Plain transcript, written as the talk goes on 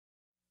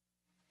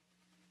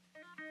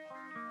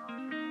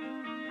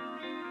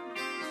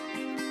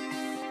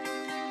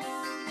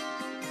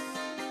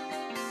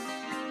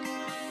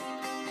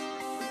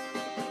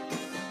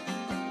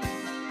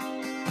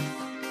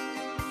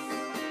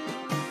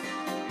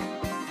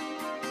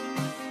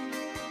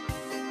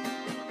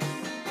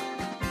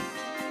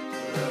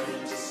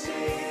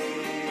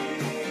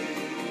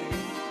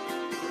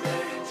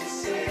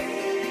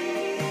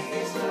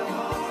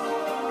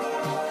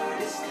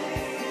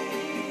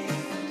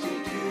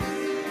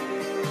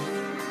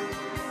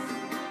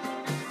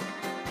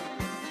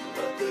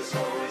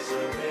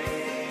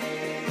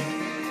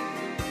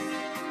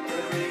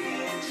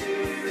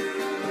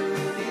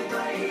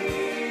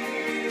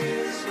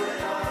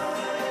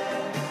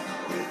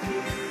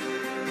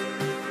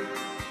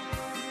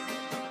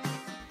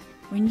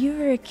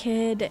were a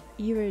kid,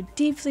 you were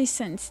deeply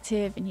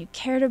sensitive and you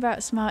cared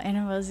about small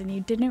animals and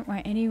you didn't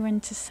want anyone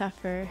to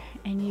suffer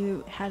and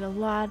you had a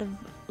lot of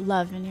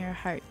love in your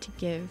heart to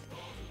give.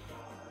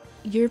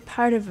 You're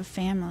part of a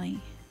family.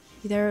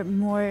 There are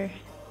more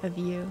of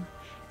you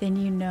than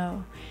you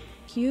know.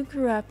 You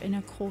grew up in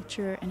a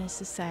culture and a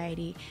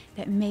society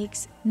that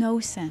makes no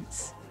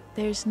sense.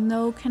 There's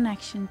no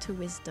connection to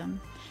wisdom.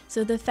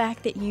 So the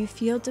fact that you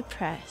feel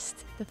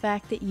depressed, the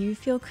fact that you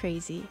feel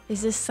crazy,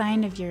 is a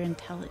sign of your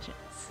intelligence.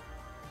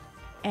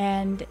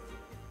 And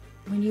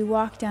when you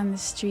walk down the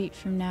street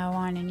from now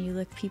on and you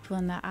look people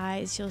in the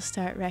eyes, you'll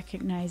start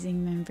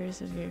recognizing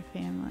members of your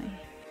family.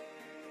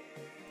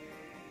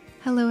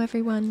 Hello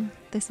everyone,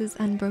 this is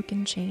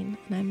Unbroken Chain,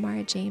 and I'm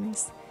Maura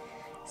James.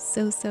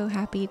 So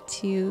happy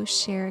to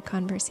share a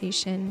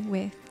conversation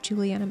with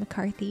Juliana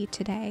McCarthy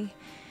today.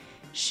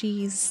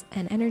 She's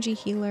an energy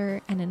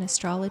healer and an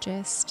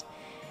astrologist,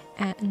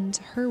 and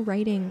her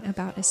writing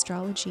about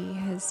astrology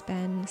has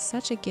been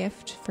such a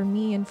gift for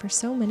me and for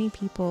so many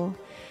people,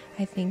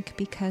 I think,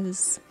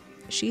 because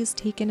she's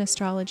taken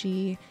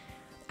astrology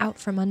out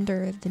from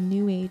under the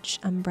New Age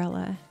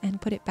umbrella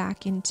and put it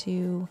back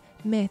into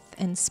myth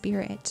and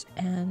spirit,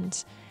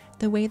 and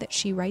the way that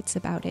she writes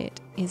about it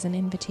is an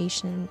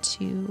invitation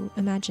to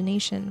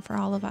imagination for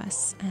all of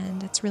us,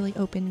 and it's really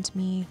opened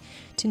me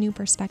to new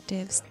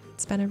perspectives.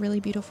 It's been a really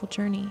beautiful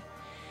journey.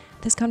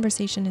 This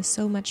conversation is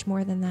so much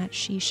more than that.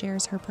 She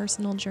shares her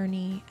personal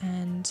journey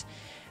and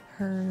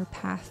her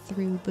path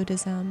through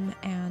Buddhism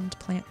and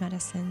plant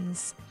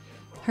medicines.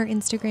 Her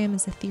Instagram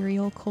is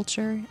Ethereal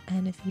Culture,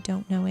 and if you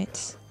don't know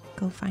it,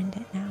 go find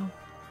it now.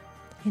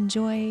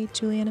 Enjoy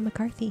Juliana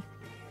McCarthy.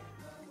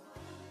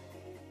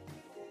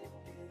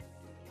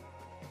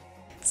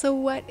 So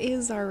what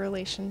is our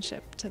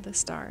relationship to the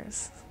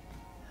stars?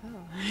 Oh.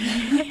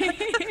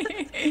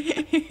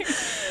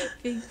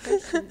 Big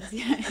questions,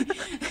 yeah.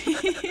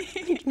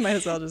 Might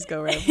as well just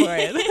go right for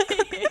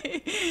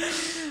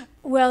it.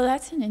 Well,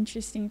 that's an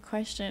interesting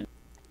question.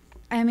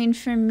 I mean,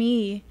 for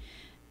me,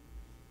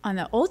 on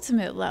the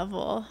ultimate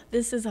level,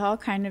 this is all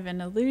kind of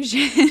an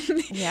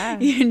illusion. Yeah.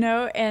 You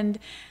know, and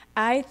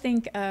I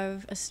think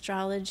of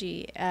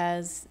astrology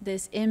as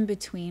this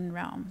in-between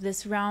realm,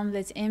 this realm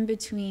that's in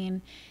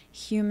between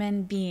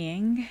human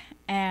being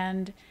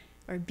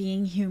or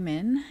being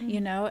human, you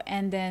know,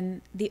 and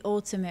then the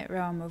ultimate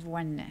realm of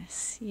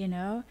oneness, you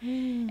know.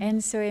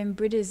 And so in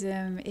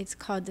Buddhism, it's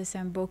called the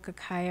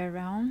Sambhogakaya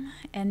realm,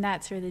 and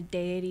that's where the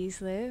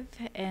deities live,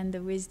 and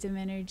the wisdom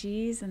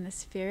energies, and the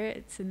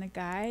spirits, and the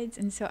guides.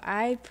 And so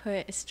I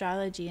put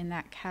astrology in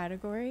that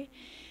category,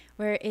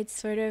 where it's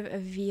sort of a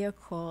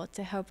vehicle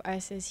to help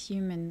us as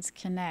humans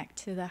connect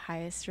to the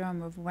highest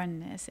realm of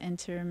oneness and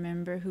to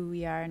remember who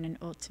we are in an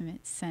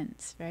ultimate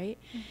sense, right?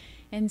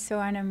 And so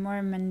on a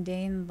more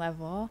mundane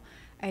level,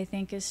 I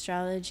think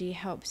astrology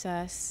helps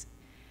us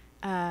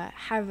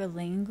have a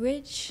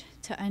language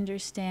to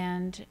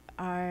understand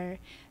our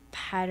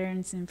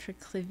patterns and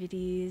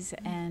proclivities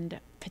and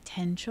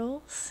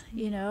potentials,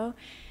 you know,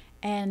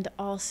 and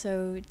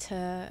also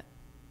to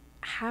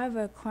have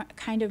a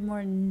kind of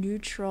more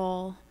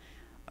neutral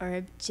or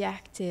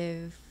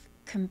objective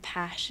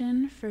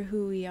compassion for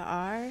who we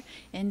are,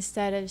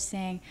 instead of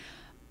saying,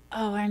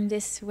 oh, I'm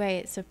this way,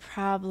 it's a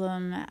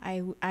problem,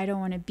 I don't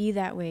want to be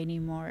that way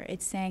anymore.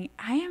 It's saying,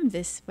 I am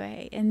this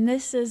way, and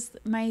this is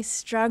my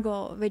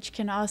struggle, which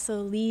can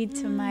also lead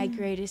to my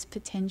greatest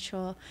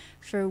potential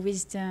for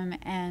wisdom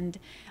and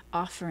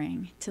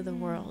offering to the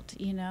world,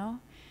 you know?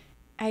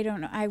 I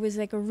don't know. I was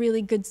like a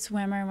really good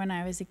swimmer when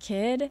I was a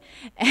kid,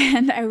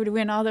 and I would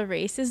win all the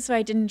races, so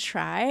I didn't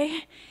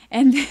try.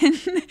 And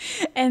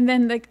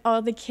then like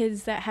all the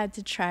kids that had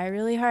to try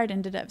really hard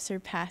ended up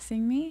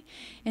surpassing me.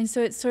 And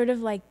so it's sort of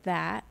like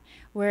that,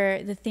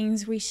 where the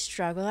things we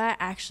struggle at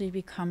actually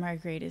become our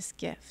greatest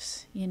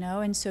gifts, you know?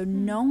 And so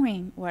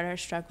knowing what our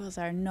struggles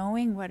are,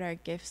 knowing what our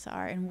gifts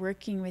are, and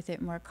working with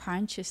it more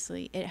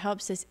consciously, it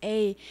helps us,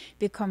 A,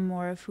 become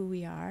more of who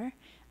we are,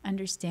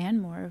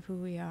 understand more of who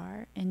we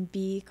are, and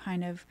be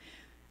kind of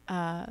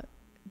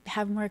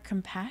have more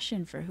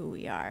compassion for who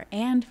we are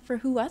and for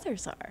who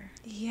others are.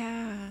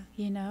 Yeah.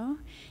 You know,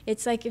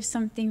 it's like if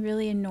something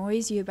really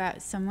annoys you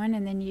about someone,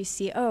 and then you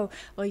see, oh,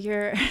 well,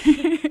 you're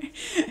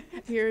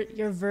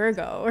you're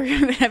Virgo or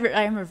whatever.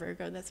 I'm a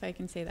Virgo, that's why I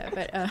can say that.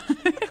 But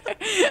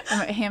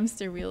I'm a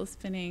hamster wheel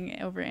spinning,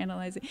 over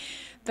analyzing.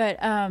 But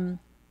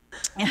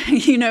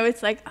you know,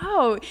 it's like,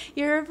 oh,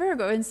 you're a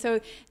Virgo, and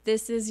so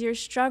this is your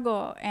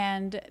struggle,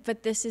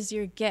 but this is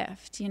your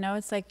gift. You know,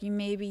 it's like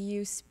maybe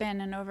you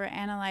spin and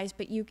overanalyze,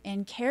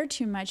 and care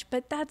too much,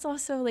 but that's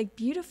also like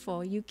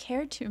beautiful. You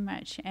care too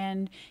much,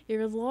 and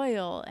you're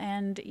loyal,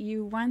 and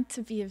you want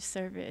to be of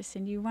service,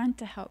 and you want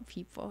to help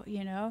people.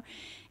 You know,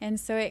 and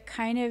so it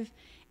kind of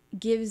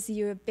gives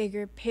you a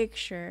bigger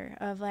picture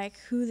of like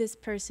who this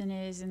person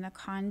is in the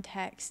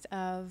context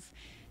of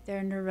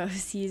their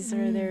neuroses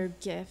or their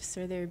gifts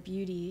or their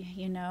beauty,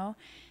 you know,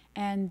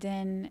 and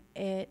then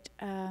it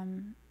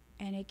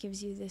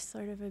gives you this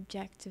sort of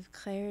objective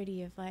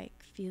clarity of like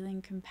feeling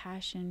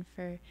compassion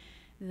for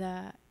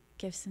the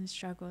gifts and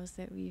struggles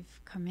that we've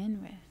come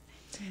in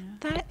with. You know?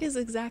 That is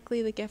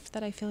exactly the gift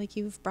that I feel like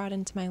you've brought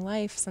into my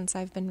life since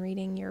I've been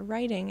reading your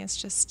writing. It's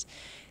just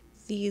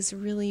these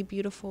really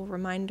beautiful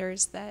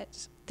reminders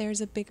that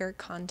there's a bigger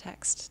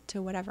context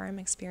to whatever I'm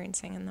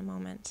experiencing in the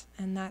moment.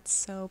 And that's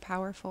so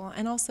powerful.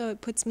 And also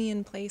it puts me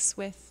in place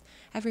with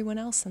everyone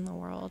else in the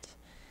world.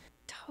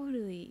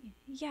 Totally.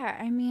 Yeah,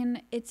 I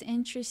mean, it's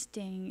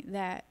interesting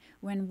that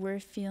when we're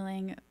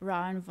feeling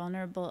raw and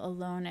vulnerable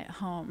alone at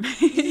home,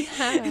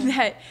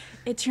 that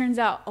it turns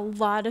out a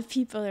lot of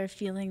people are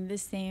feeling the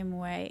same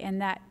way,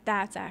 and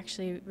that's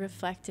actually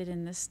reflected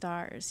in the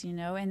stars, you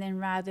know? And then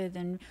rather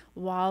than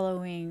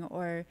wallowing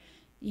or,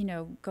 you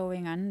know,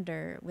 going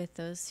under with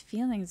those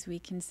feelings, we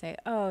can say,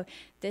 oh,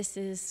 this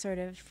is sort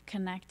of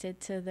connected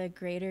to the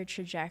greater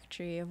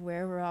trajectory of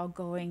where we're all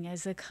going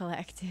as a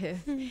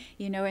collective,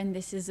 you know, and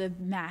this is a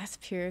mass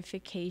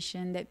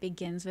purification that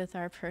begins with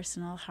our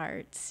personal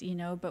hearts, you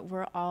know, but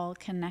we're all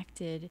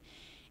connected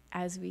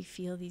as we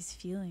feel these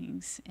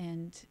feelings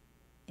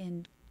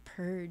and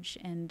purge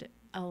and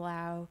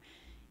allow,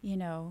 you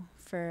know,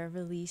 for a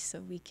release so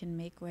we can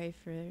make way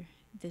for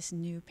this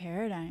new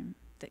paradigm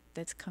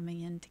that's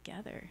coming in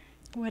together.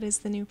 What is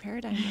the new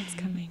paradigm that's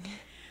coming?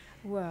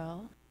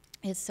 Well,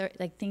 it's sort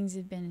like things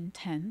have been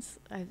intense,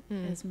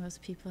 as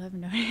most people have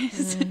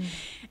noticed,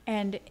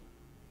 and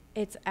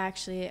it's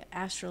actually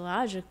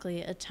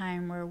astrologically a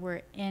time where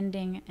we're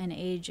ending an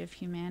age of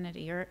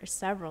humanity, or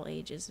several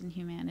ages in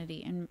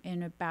humanity,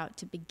 and about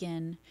to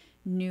begin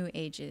new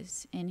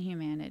ages in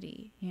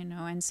humanity, you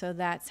know. And so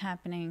that's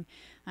happening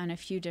on a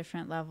few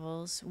different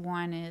levels.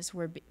 One is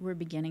we're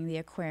beginning the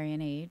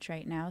Aquarian age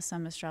right now.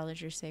 Some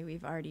astrologers say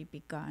we've already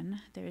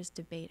begun. There's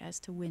debate as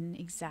to when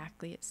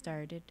exactly it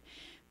started,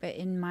 but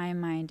in my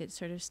mind it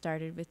sort of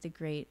started with the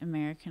great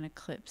American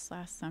eclipse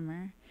last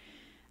summer.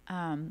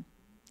 And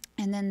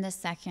then the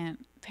second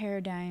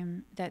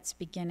paradigm that's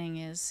beginning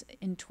is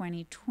in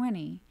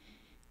 2020.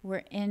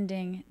 We're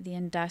ending the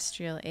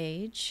industrial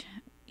age,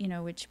 you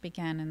know, which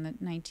began in the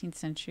 19th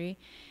century,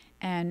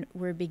 and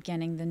we're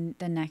beginning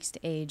the next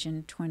age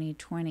in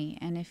 2020.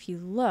 And if you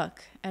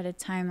look at a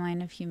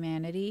timeline of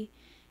humanity,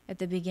 at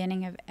the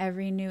beginning of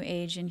every new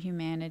age in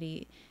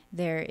humanity,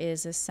 there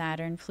is a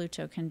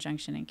Saturn-Pluto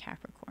conjunction in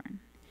Capricorn.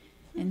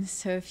 And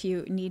so if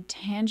you need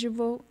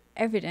tangible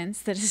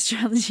evidence that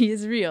astrology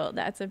is real,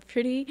 that's a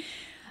pretty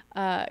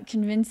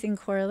convincing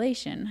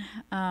correlation.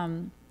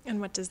 And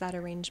what does that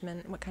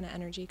arrangement, what kind of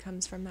energy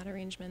comes from that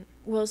arrangement?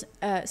 Well,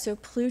 so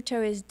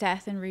Pluto is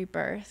death and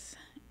rebirth,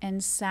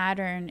 and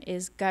Saturn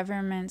is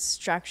government,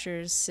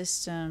 structures,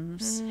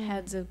 systems,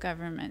 heads of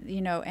government,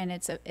 you know, and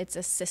it's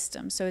a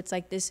system. So it's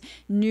like this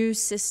new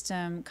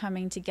system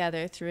coming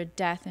together through a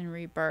death and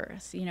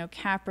rebirth. You know,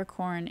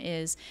 Capricorn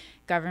is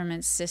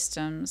government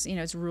systems, you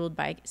know, it's ruled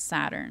by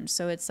Saturn.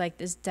 So it's like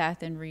this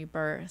death and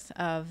rebirth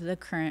of the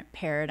current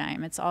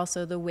paradigm. It's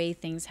also the way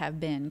things have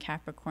been,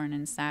 Capricorn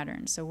and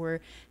Saturn. So we're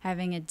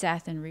having a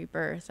death and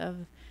rebirth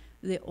of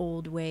the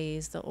old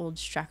ways, the old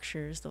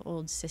structures, the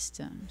old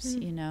systems,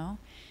 you know.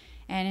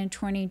 And in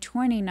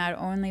 2020, not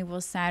only will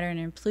Saturn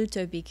and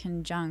Pluto be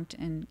conjunct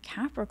in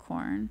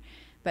Capricorn,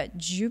 but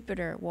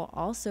Jupiter will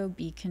also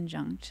be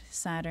conjunct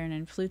Saturn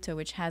and Pluto,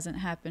 which hasn't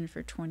happened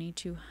for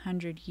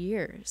 2,200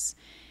 years.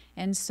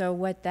 And so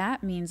what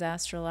that means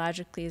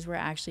astrologically is we're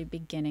actually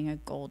beginning a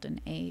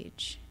golden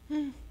age,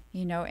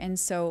 you know. And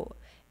so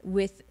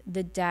with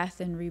the death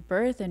and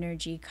rebirth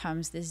energy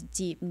comes this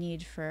deep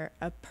need for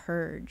a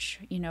purge,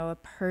 you know, a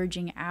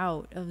purging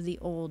out of the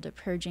old, a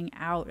purging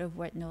out of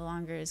what no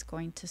longer is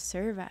going to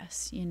serve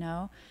us, you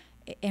know.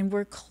 And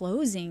we're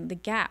closing the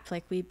gap.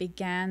 Like we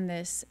began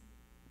this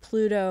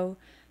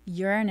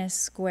Pluto-Uranus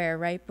square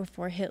right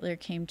before Hitler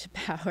came to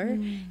power.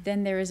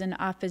 Then there was an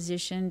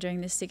opposition during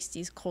the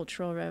 60s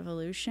Cultural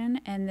Revolution.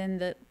 And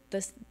then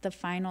the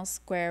final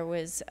square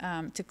was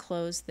to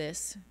close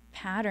this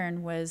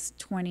pattern was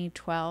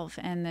 2012,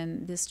 and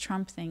then this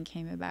Trump thing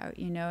came about,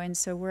 you know. And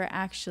so we're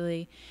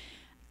actually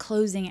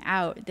closing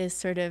out this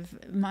sort of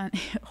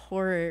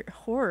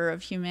horror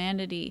of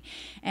humanity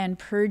and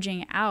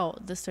purging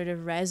out the sort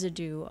of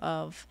residue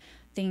of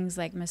things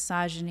like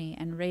misogyny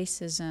and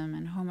racism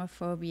and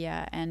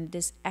homophobia and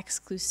this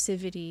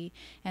exclusivity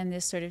and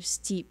this sort of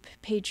steep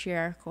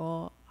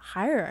patriarchal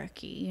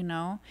hierarchy, you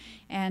know.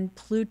 And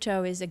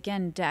Pluto is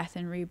again death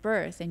and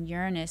rebirth, and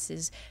Uranus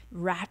is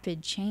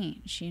rapid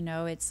change, you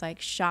know. It's like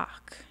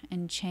shock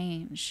and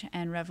change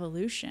and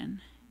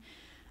revolution.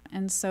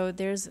 And so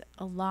there's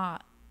a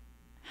lot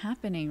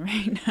happening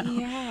right now.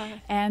 Yeah.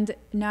 And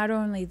not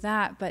only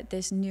that, but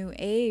this new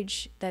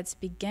age that's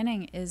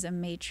beginning is a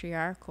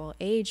matriarchal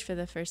age for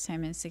the first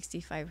time in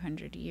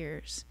 6,500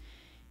 years.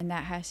 And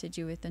that has to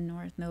do with the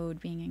North Node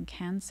being in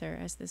Cancer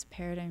as this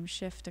paradigm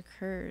shift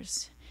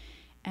occurs.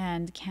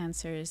 And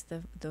Cancer is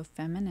the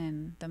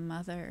feminine, the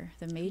mother,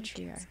 the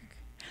matriarch.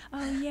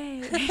 Oh,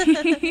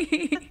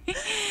 yay.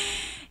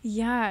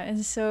 Yeah,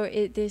 and so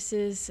this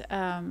is,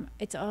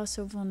 it's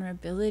also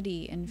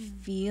vulnerability and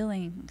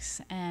feelings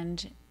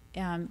and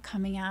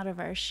coming out of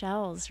our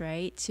shells,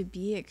 right, to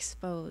be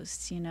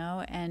exposed, you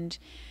know. And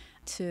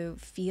to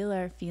feel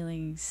our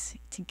feelings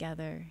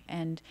together.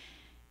 And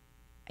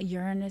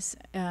Uranus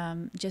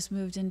just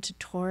moved into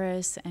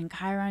Taurus, and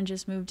Chiron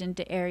just moved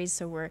into Aries.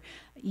 So we're,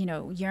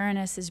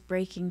 Uranus is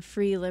breaking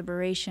free,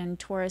 liberation.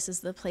 Taurus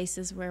is the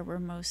places where we're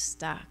most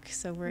stuck.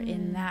 So we're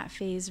in that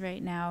phase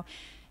right now.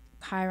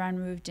 Chiron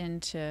moved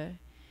into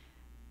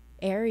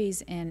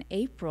Aries in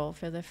April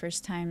for the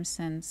first time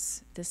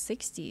since the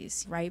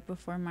 60s, right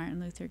before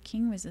Martin Luther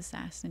King was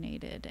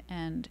assassinated.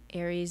 And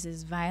Aries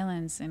is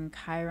violence, and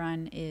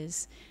Chiron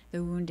is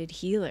the wounded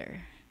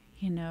healer,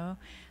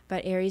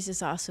 But Aries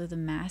is also the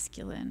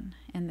masculine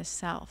and the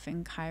self,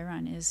 and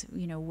Chiron is,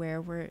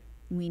 where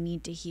we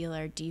need to heal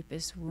our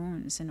deepest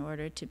wounds in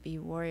order to be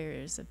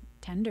warriors of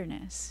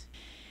tenderness.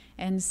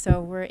 And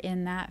so we're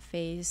in that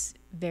phase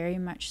very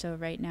much so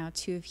right now,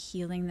 too, of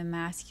healing the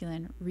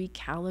masculine,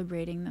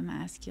 recalibrating the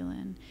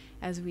masculine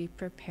as we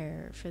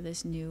prepare for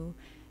this new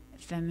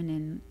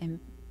feminine and,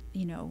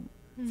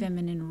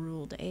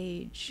 feminine-ruled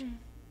age.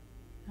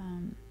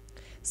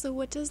 So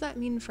what does that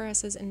mean for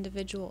us as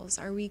individuals?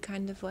 Are we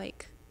kind of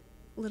like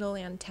little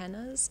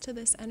antennas to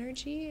this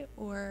energy,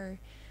 or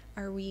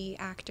are we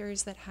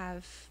actors that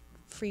have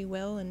free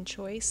will and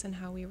choice in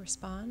how we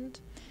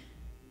respond?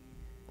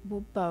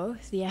 Well,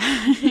 both, yeah.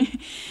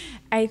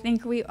 I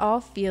think we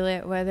all feel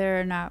it, whether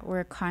or not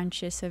we're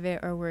conscious of it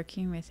or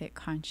working with it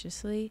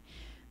consciously.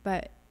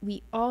 But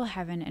we all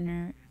have an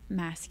inner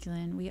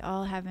masculine. We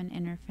all have an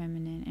inner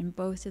feminine. And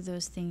both of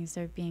those things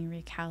are being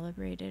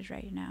recalibrated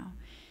right now.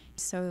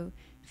 So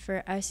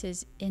for us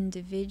as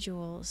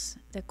individuals,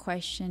 the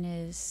question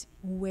is,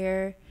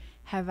 where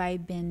have I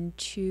been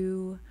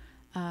too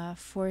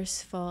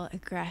forceful,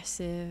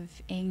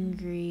 aggressive,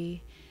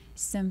 angry,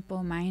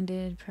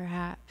 simple-minded,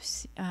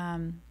 perhaps?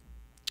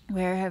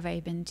 Where have I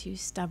been too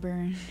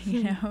stubborn,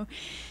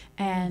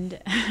 And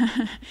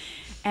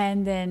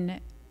and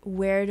then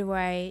where do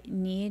I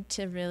need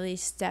to really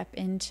step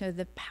into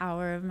the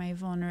power of my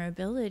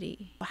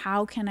vulnerability?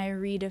 How can I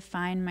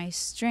redefine my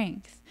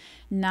strength,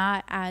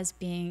 not as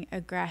being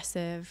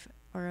aggressive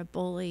or a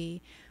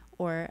bully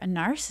or a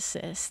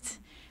narcissist,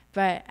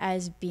 but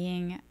as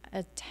being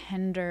a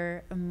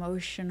tender,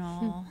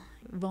 emotional,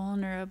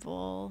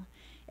 vulnerable,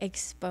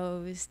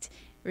 exposed,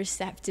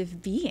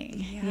 receptive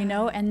being,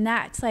 and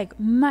that's like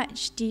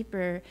much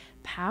deeper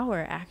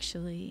power,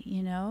 actually,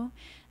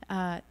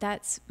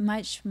 that's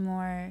much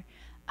more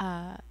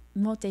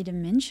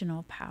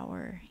multidimensional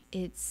power.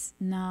 It's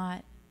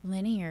not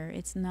linear,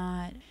 it's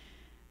not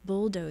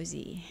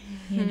bulldozy,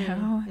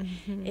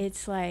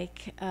 It's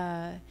like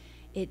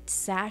it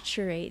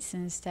saturates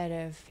instead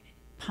of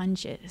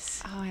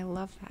punches. Oh, I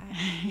love that.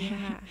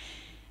 Yeah.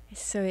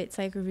 So it's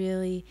like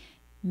really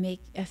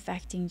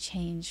affecting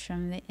change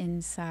from the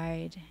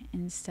inside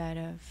instead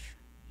of,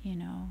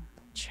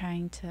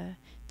 trying to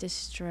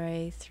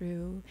destroy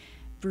through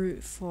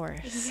brute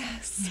force.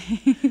 Yes.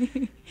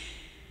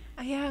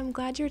 Yeah, I'm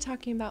glad you're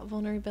talking about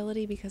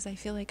vulnerability, because I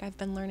feel like I've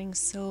been learning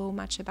so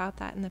much about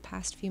that in the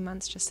past few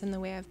months, just in the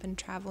way I've been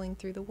traveling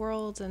through the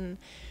world and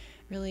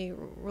really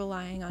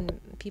relying on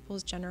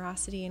people's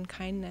generosity and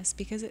kindness,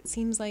 because it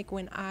seems like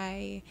when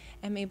I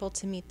am able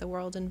to meet the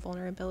world in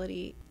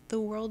vulnerability, the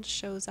world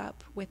shows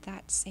up with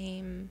that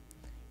same,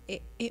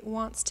 it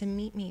wants to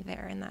meet me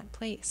there in that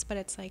place, but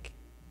it's like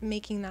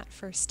making that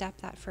first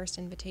step, that first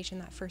invitation,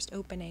 that first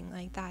opening,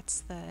 like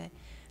that's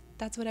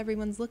what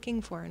everyone's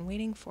looking for and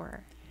waiting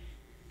for.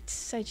 It's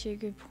such a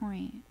good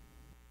point.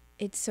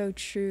 It's so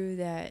true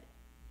that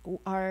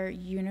our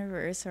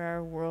universe or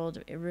our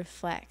world, it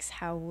reflects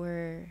how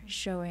we're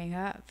showing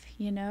up,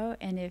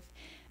 and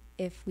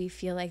if we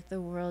feel like the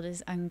world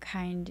is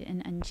unkind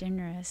and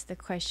ungenerous, the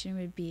question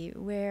would be,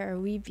 where are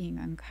we being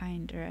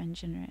unkind or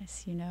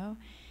ungenerous,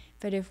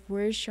 But if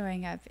we're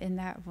showing up in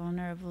that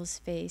vulnerable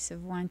space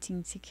of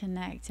wanting to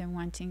connect and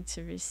wanting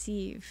to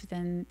receive,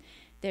 then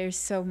there's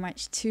so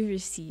much to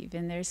receive,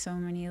 and there's so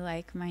many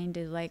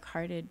like-minded,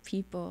 like-hearted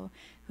people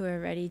who are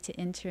ready to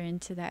enter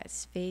into that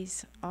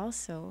space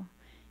also.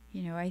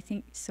 I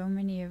think so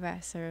many of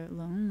us are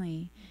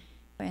lonely,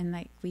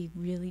 and we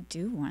really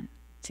do want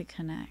to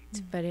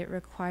connect, but it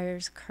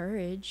requires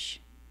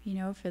courage,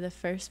 for the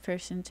first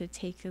person to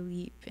take a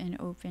leap and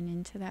open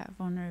into that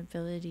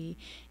vulnerability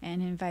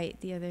and invite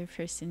the other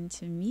person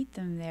to meet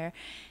them there,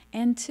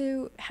 and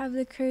to have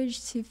the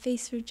courage to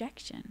face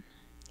rejection.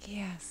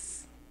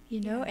 Yes.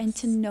 Yes. And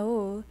to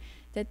know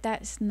that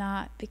that's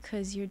not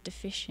because you're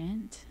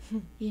deficient,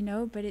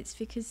 but it's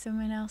because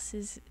someone else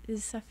is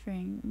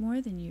suffering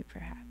more than you,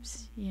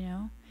 perhaps,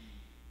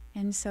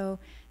 And so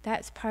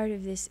that's part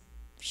of this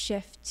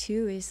shift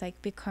too, is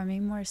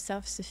becoming more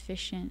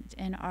self-sufficient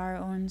in our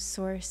own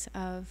source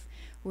of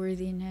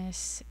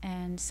worthiness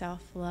and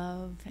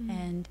self-love,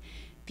 and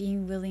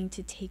being willing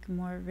to take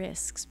more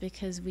risks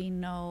because we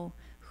know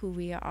who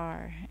we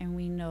are, and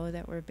we know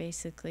that we're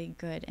basically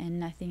good, and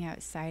nothing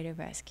outside of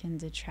us can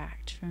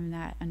detract from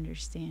that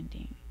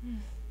understanding.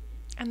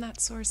 And that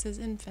source is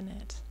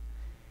infinite.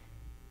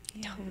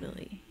 Yeah.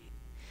 Totally.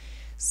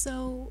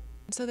 So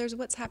there's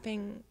what's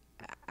happening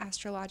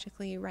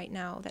astrologically right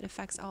now that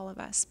affects all of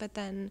us. But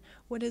then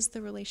what is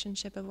the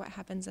relationship of what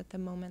happens at the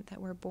moment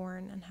that we're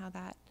born and how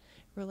that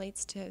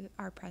relates to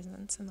our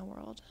presence in the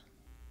world?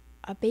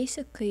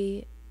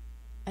 Basically,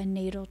 a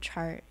natal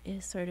chart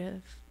is sort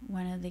of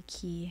one of the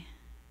key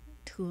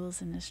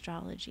tools in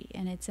astrology,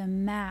 and it's a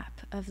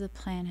map of the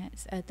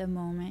planets at the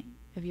moment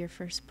of your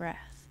first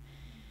breath.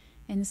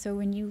 And so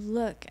when you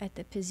look at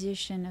the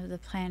position of the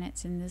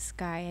planets in the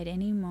sky at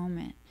any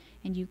moment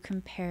and you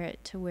compare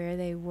it to where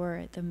they were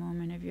at the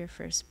moment of your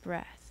first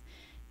breath,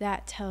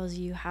 that tells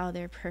you how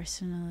they're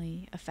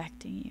personally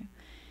affecting you.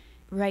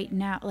 Right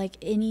now, like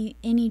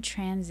any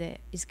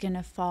transit is going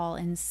to fall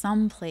in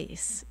some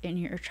place in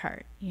your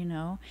chart, you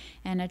know,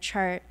 and a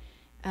chart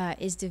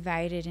is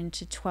divided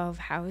into 12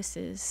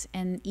 houses,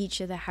 and each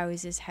of the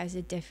houses has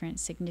a different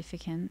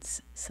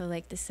significance. So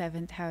like the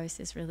 7th house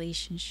is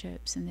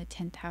relationships, and the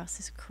 10th house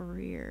is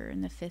career,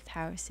 and the 5th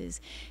house is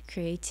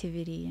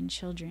creativity and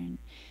children.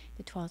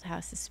 The 12th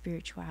house is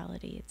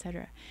spirituality,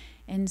 etc.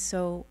 And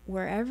so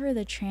wherever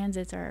the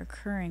transits are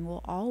occurring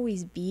will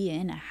always be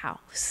in a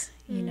house,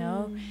 you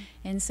know?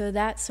 And so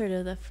that's sort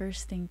of the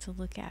first thing to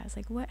look at. Is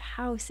like, what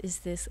house is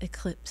this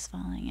eclipse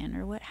falling in?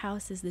 Or what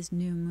house is this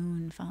new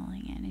moon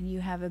falling in? And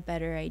you have a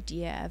better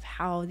idea of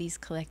how these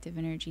collective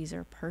energies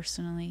are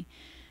personally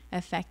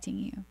affecting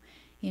you,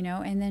 you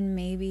know? And then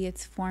maybe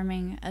it's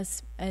forming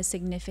a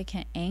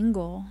significant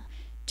angle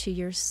to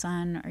your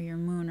sun or your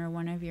moon or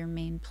one of your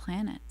main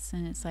planets.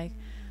 And it's like,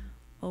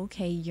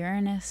 okay,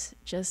 Uranus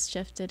just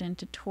shifted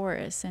into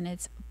Taurus, and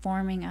it's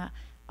forming a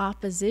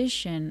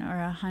opposition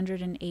or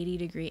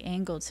 180-degree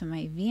angle to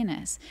my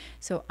Venus.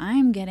 So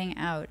I'm getting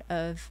out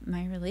of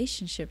my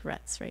relationship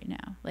ruts right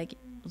now. Like,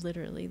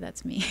 literally,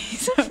 that's me.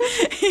 So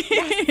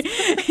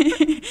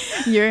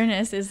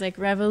Uranus is like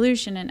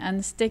revolution and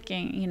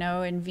unsticking, you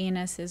know, and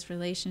Venus is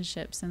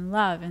relationships and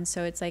love. And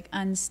so it's like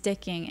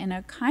unsticking in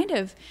a kind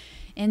of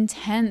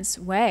intense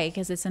way,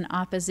 because it's an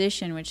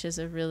opposition, which is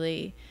a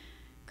really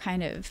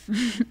kind of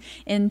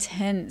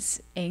intense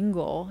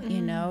angle,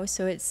 you know?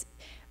 So it's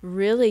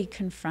really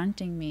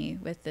confronting me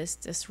with this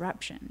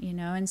disruption, you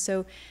know? And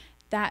so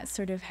that's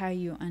sort of how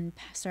you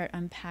start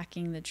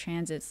unpacking the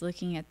transits,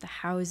 looking at the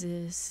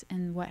houses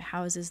and what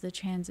houses the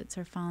transits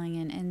are falling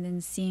in, and then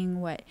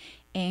seeing what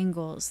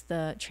angles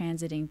the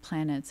transiting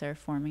planets are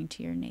forming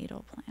to your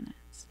natal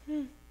planets.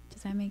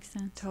 Does that make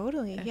sense?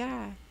 Totally, okay.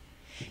 Yeah.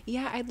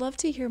 Yeah, I'd love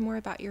to hear more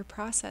about your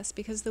process,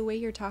 because the way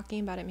you're talking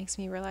about it makes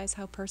me realize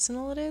how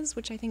personal it is,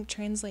 which I think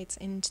translates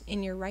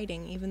in your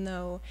writing, even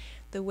though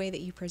the way that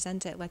you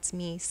present it lets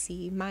me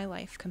see my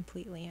life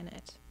completely in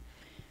it.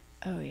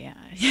 Oh, yeah.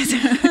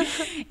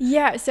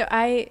 Yeah, so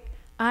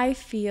I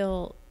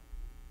feel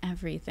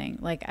everything.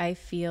 Like, I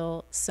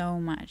feel so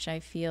much. I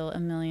feel a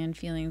million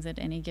feelings at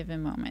any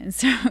given moment.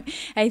 So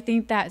I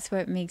think that's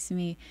what makes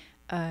me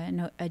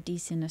a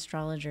decent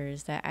astrologer,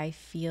 is that I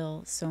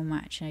feel so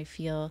much. I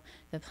feel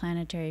the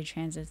planetary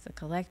transits, the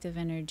collective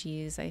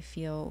energies. I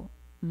feel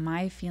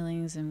my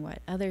feelings and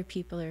what other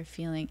people are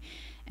feeling.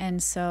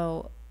 And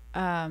so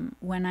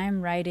when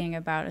I'm writing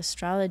about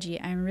astrology,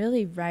 I'm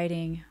really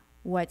writing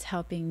what's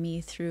helping me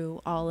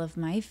through all of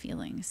my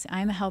feelings.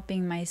 I'm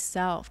helping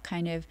myself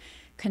kind of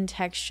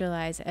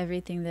contextualize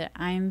everything that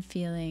I'm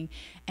feeling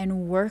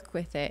and work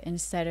with it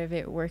instead of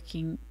it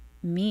working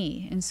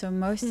me. And so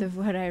most of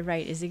what I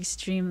write is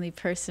extremely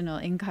personal,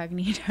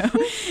 incognito.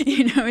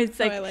 You know, it's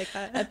like, I like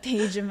that. A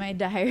page in my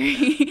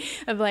diary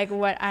of like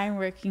what I'm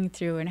working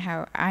through and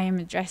how I am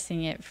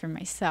addressing it for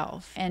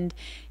myself. And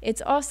it's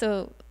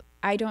also,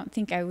 I don't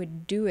think I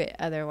would do it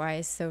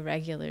otherwise so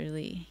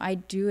regularly. I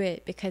do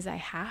it because I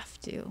have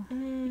to,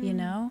 you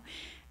know?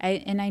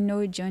 I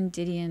know Joan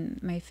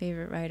Didion, my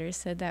favorite writer,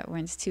 said that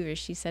once too, where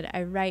she said,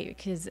 I write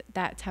because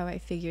that's how I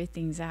figure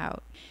things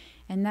out.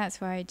 And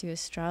that's why I do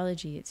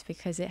astrology. It's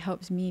because it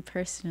helps me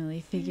personally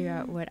figure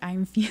out what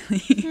I'm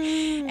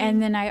feeling.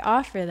 And then I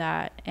offer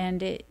that,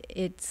 and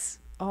it's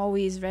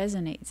always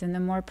resonates. And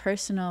the more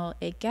personal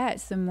it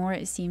gets, the more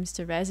it seems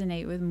to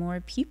resonate with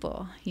more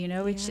people, you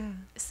know, which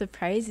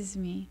surprises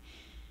me.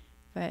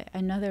 But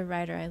another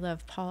writer I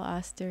love, Paul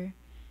Auster,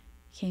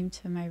 came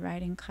to my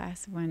writing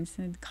class once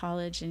in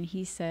college, and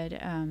he said,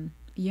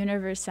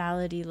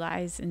 universality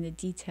lies in the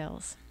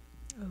details.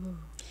 Oh.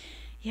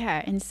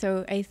 Yeah, and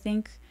so I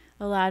think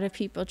a lot of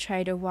people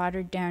try to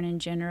water down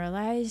and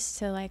generalize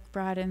to like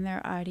broaden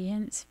their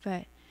audience,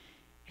 but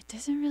it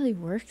doesn't really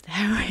work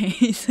that way.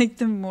 It's like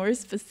the more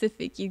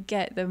specific you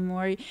get, the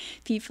more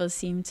people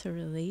seem to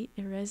relate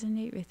and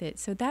resonate with it.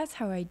 So that's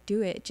how I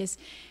do it. Just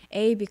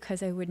A,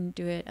 because I wouldn't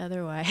do it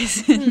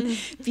otherwise.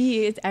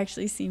 B, it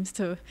actually seems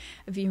to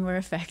be more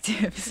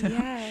effective. So.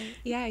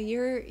 Yeah.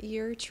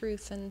 Your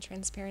truth and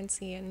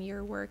transparency and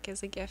your work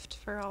is a gift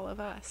for all of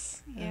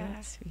us. Yeah, oh,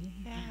 that's sweet.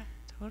 Yeah,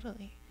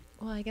 totally.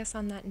 Well, I guess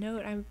on that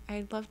note,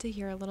 I'd love to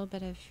hear a little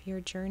bit of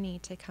your journey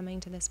to coming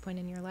to this point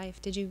in your life.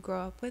 Did you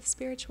grow up with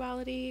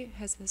spirituality?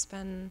 Has this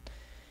been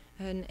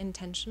an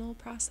intentional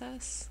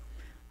process?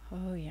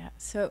 Oh, yeah.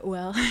 So,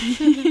 well,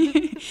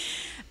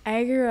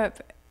 I grew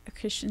up a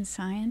Christian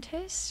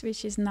Scientist,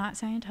 which is not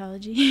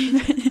Scientology.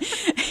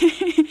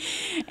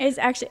 It's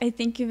actually, I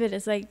think of it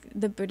as like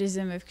the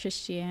Buddhism of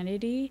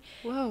Christianity.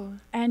 Whoa.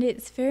 And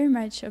it's very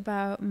much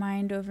about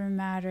mind over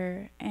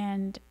matter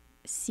and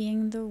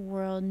seeing the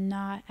world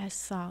not as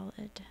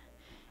solid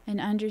and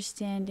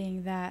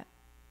understanding that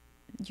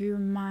your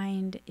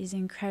mind is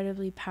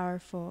incredibly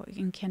powerful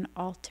and can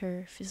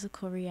alter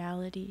physical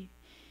reality.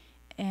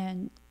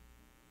 And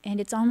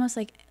it's almost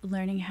like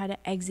learning how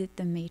to exit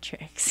the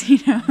matrix, you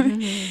know?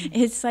 Mm-hmm.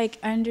 It's like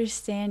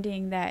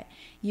understanding that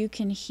you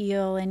can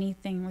heal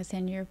anything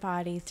within your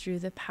body through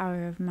the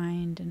power of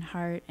mind and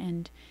heart.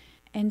 And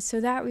so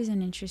that was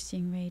an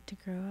interesting way to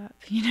grow up,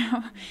 you know?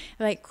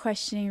 Mm-hmm. Like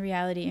questioning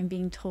reality and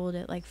being told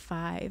at like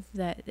 5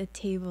 that the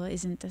table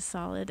isn't as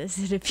solid as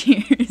it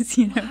appears,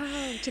 you know?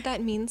 Wow. Did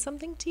that mean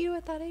something to you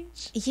at that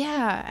age?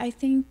 Yeah, I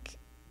think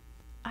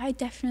I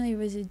definitely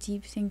was a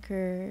deep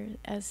thinker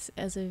as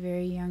a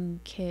very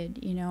young kid,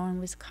 you know, and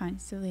was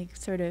constantly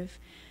sort of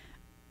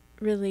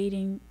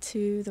relating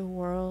to the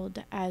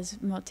world as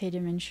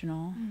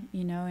multidimensional,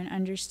 you know, and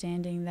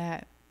understanding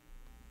that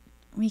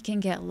we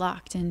can get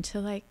locked into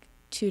like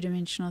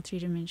 2-dimensional,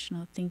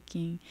 3-dimensional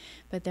thinking,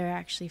 but there are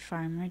actually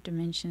far more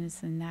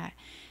dimensions than that,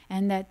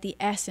 and that the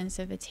essence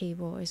of a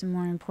table is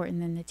more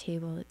important than the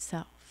table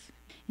itself.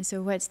 And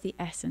so what's the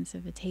essence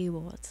of a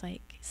table? It's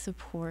like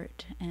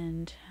support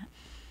and,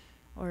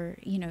 or,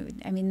 you know,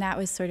 I mean, that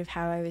was sort of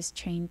how I was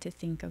trained to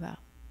think about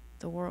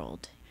the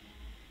world.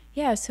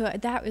 Yeah, so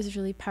that was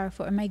really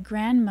powerful. And my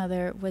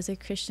grandmother was a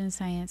Christian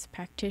Science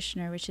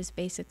practitioner, which is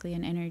basically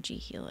an energy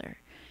healer,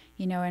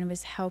 you know, and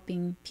was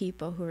helping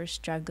people who were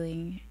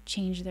struggling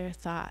change their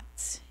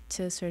thoughts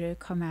to sort of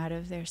come out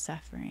of their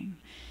suffering.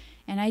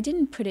 And I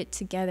didn't put it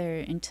together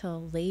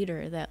until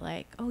later that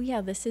like, oh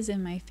yeah, this is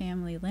in my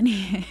family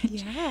lineage.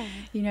 Yeah.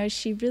 You know,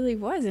 she really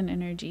was an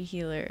energy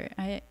healer.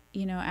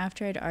 You know,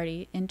 after I'd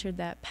already entered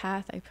that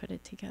path, I put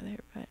it together.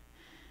 But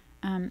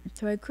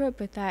so I grew up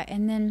with that.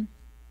 And then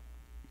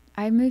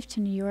I moved to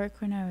New York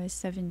when I was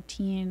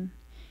 17,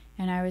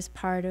 and I was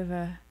part of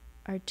a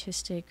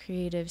artistic,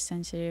 creative,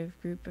 sensitive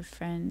group of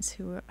friends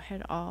who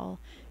had all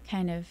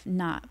kind of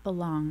not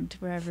belonged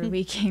wherever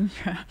we came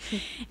from,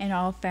 and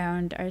all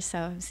found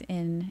ourselves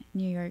in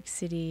New York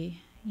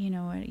City, you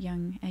know, at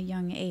a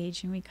young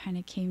age, and we kind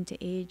of came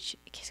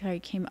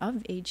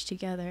of age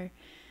together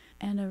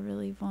at a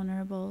really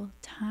vulnerable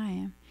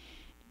time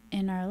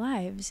in our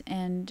lives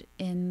and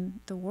in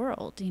the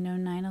world. You know,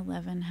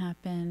 9/11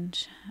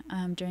 happened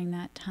during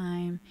that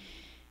time,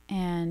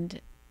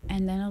 and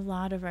then a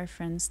lot of our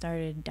friends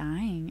started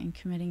dying and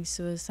committing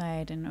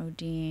suicide and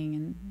ODing,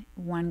 and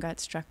one got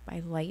struck by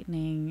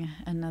lightning,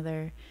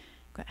 another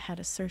had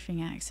a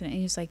surfing accident.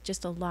 It was like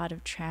just a lot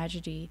of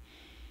tragedy.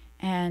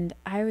 And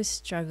I was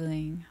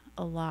struggling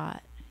a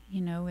lot,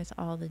 you know, with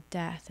all the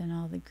death and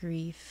all the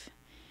grief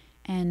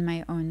and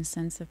my own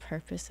sense of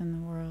purpose in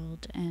the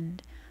world.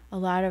 And a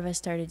lot of us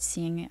started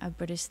seeing a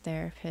Buddhist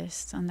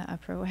therapist on the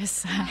Upper West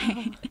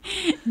Side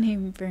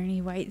named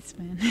Bernie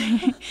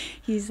Weitzman.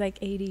 He's like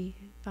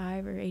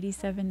 85 or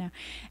 87 now.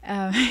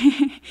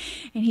 And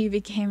he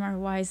became our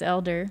wise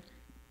elder.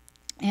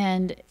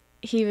 And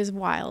he was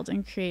wild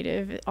and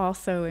creative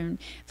also, and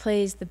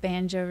plays the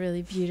banjo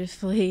really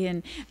beautifully.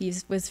 And he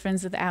was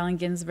friends with Allen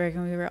Ginsberg,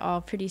 and we were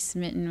all pretty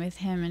smitten with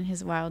him and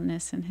his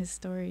wildness and his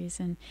stories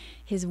and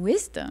his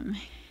wisdom.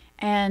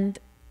 And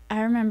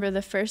I remember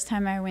the first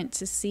time I went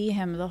to see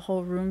him, the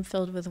whole room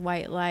filled with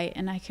white light,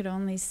 and I could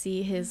only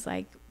see his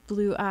like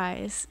blue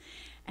eyes.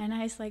 And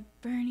I was like,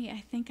 Bernie,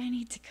 I think I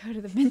need to go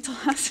to the mental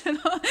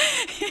hospital.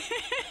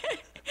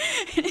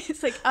 And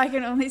he's like, I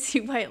can only see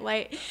white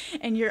light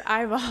and your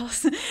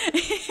eyeballs.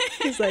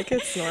 He's like,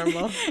 it's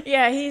normal.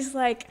 Yeah, he's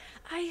like,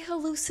 I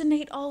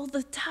hallucinate all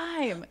the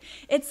time.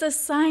 It's a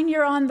sign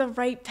you're on the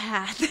right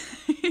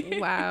path.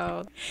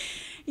 Wow.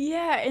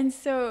 Yeah, and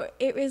so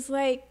it was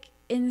like,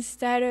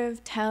 instead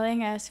of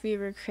telling us we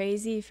were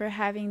crazy for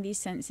having these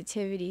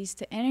sensitivities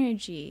to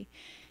energy,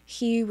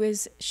 he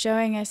was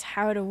showing us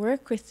how to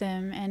work with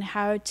them and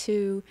how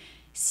to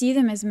see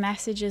them as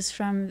messages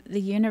from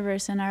the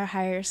universe and our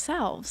higher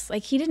selves.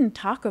 Like, he didn't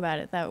talk about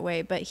it that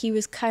way, but he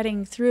was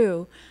cutting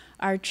through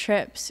our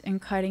trips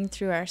and cutting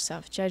through our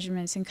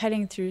self-judgments and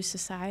cutting through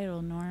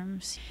societal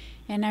norms.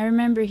 And I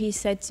remember he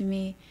said to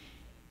me,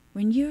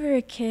 when you were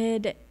a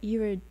kid, you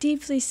were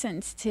deeply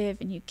sensitive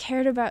and you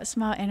cared about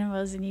small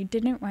animals and you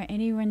didn't want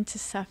anyone to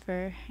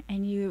suffer,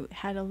 and you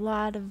had a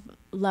lot of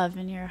love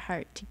in your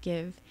heart to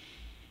give,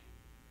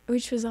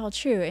 which was all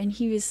true. And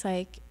he was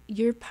like,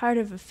 you're part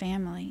of a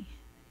family.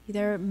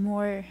 There are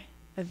more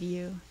of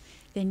you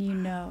than you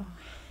know.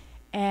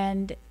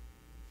 And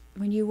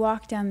when you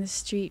walk down the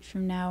street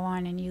from now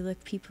on and you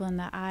look people in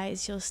the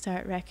eyes, you'll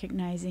start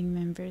recognizing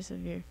members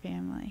of your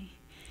family.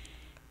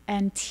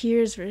 And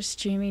tears were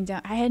streaming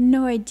down. I had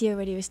no idea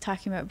what he was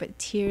talking about, but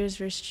tears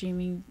were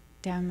streaming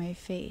down my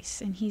face.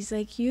 And he's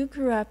like, you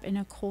grew up in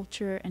a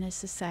culture and a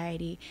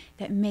society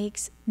that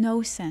makes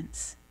no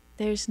sense.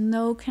 There's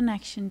no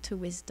connection to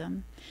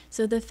wisdom.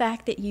 So the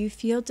fact that you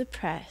feel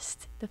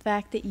depressed, the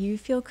fact that you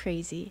feel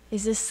crazy,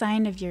 is a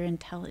sign of your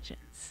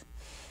intelligence.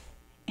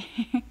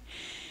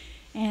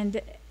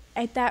 And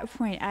at that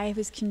point, I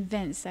was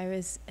convinced I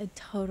was a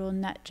total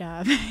nut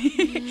job.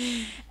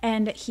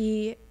 And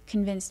he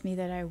convinced me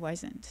that I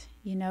wasn't,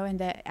 and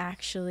that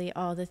actually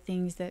all the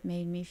things that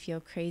made me feel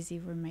crazy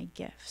were my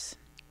gifts.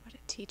 What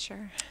a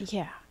teacher.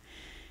 Yeah.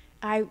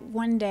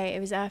 One day, it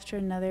was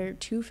after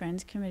two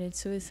friends committed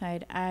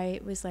suicide, I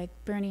was like,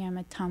 Bernie, I'm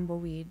a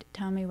tumbleweed.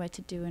 Tell me what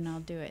to do and I'll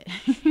do it.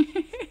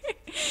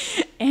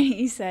 And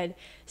he said,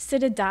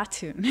 sit a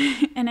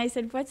datun. And I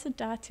said, what's a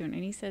datun?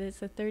 And he said,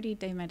 it's a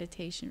 30-day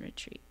meditation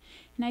retreat.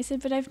 And I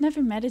said, but I've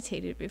never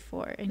meditated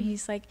before. And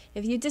he's like,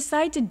 if you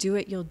decide to do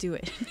it, you'll do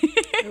it.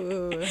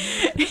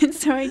 And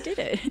so I did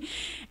it.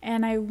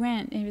 And I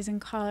went. It was in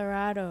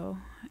Colorado.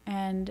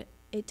 And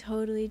it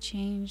totally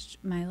changed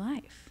my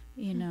life,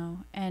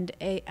 And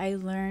I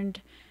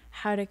learned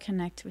how to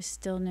connect with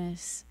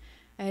stillness.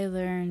 I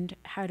learned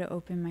how to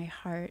open my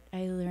heart.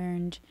 I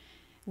learned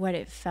what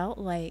it felt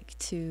like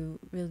to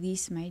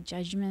release my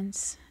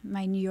judgments.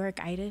 My New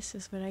York-itis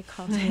is what I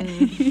called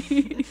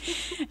it.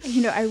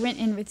 I went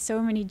in with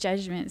so many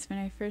judgments when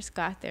I first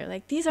got there.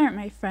 Like, these aren't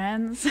my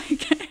friends.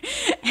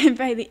 And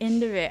by the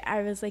end of it,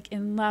 I was like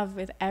in love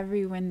with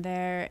everyone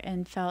there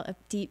and felt a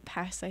deep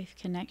past life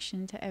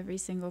connection to every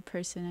single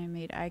person I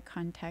made eye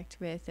contact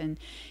with, and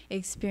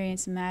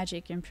experienced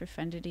magic and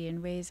profundity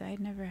in ways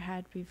I'd never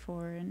had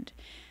before. And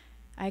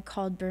I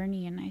called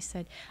Bernie and I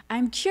said,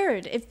 I'm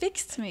cured. It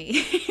fixed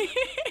me.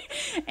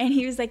 And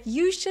he was like,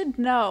 you should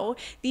know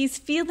these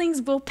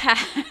feelings will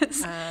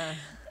pass.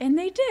 And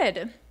they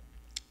did.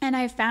 And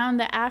I found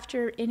that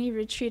after any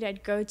retreat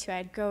I'd go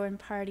and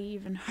party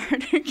even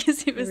harder,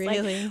 because it was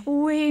like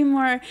way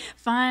more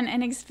fun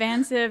and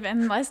expansive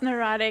and less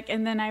neurotic.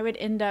 And then I would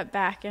end up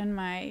back in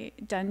my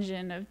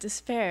dungeon of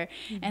despair,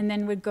 and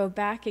then would go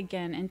back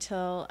again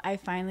until I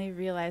finally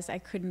realized I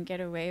couldn't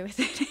get away with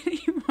it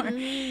anymore.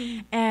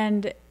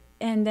 And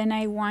then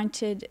I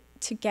wanted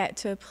to get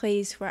to a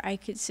place where I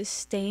could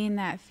sustain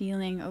that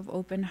feeling of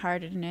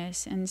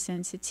open-heartedness and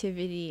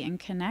sensitivity and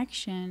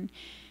connection.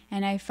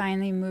 And I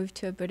finally moved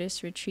to a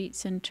Buddhist retreat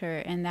center,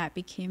 and that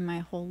became my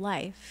whole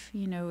life.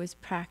 It was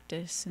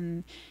practice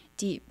and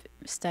deep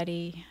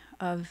study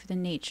of the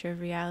nature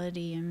of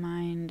reality and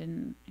mind,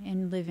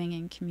 and living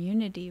in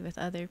community with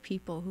other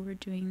people who were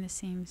doing the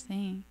same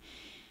thing.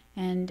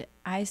 And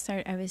I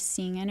was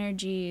seeing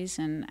energies,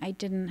 and I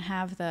didn't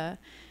have the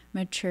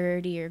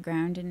maturity or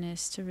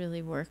groundedness to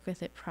really work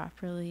with it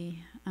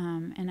properly.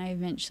 And I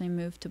eventually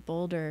moved to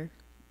Boulder,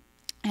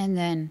 and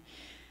then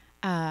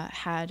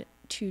had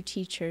two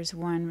teachers.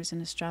 One was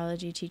an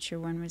astrology teacher,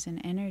 one was an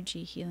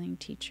energy healing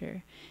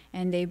teacher,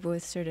 and they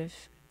both sort of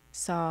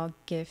saw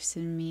gifts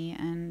in me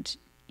and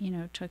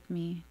took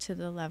me to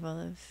the level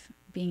of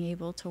being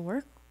able to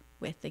work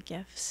with the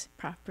gifts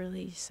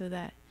properly, so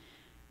that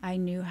I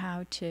knew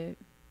how to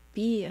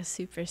be a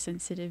super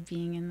sensitive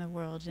being in the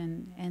world,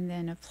 and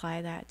then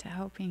apply that to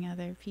helping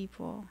other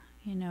people,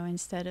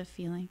 instead of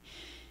feeling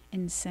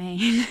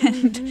insane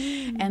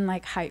and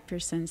like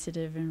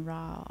hypersensitive and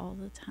raw all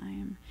the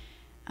time.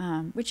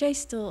 Which I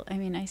still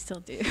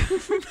do.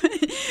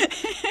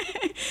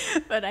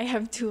 But I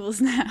have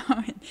tools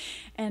now,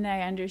 and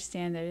I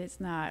understand that it's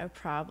not a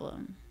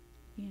problem,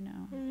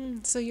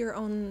 So your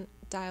own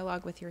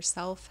dialogue with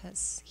yourself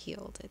has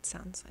healed, it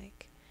sounds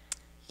like.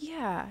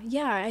 Yeah,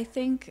 I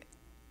think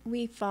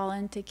we fall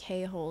into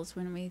K-holes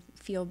when we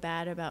feel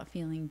bad about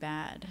feeling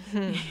bad.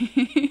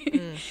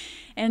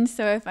 And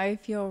so if I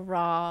feel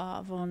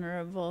raw,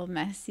 vulnerable,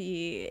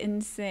 messy,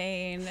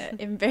 insane,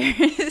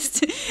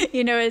 embarrassed,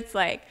 it's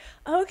like,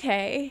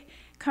 okay,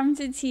 come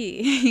to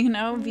tea,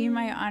 be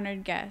my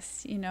honored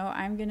guest.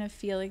 I'm going to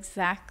feel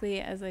exactly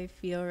as I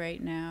feel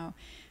right now,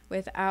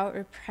 without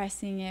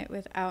repressing it,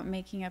 without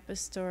making up a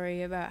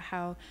story about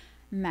how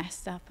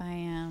messed up I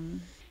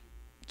am.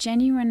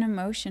 Genuine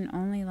emotion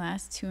only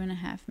lasts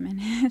 2.5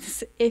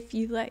 minutes if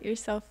you let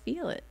yourself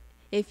feel it,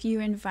 if you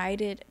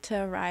invite it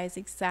to arise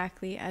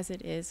exactly as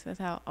it is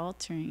without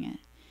altering it.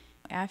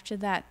 After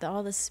that,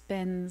 all the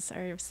spins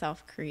are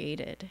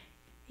self-created.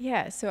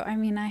 Yeah, so I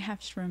have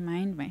to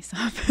remind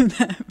myself of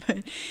that, but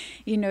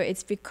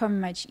it's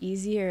become much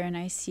easier, and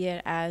I see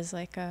it as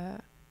like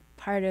a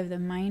part of the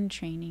mind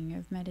training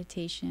of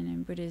meditation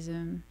and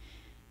Buddhism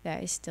that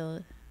I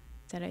still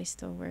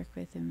work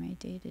with in my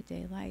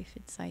day-to-day life.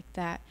 It's like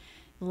that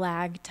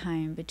lag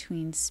time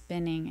between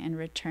spinning and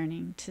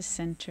returning to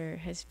center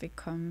has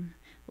become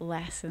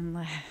less and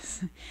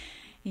less,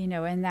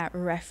 and that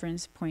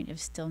reference point of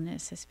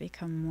stillness has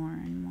become more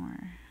and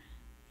more,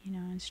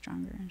 and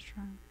stronger and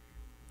stronger.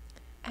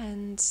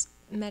 And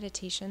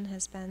meditation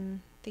has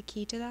been the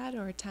key to that,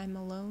 or time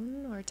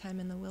alone, or time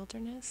in the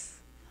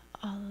wilderness?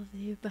 All of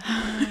the above.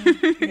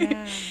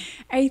 Yeah.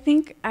 I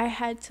think I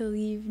had to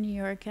leave New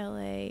York,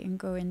 LA, and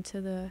go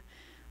into the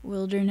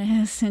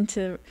wilderness,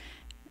 into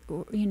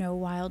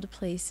wild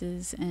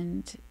places,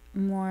 and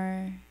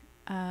more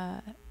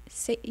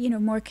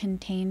more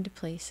contained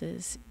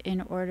places,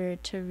 in order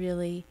to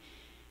really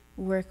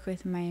work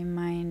with my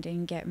mind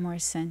and get more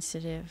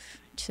sensitive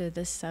to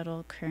the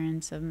subtle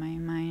currents of my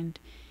mind,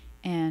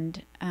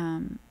 And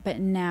but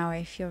now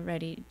I feel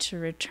ready to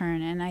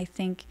return. And I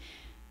think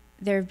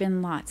there have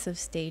been lots of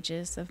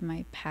stages of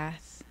my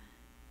path,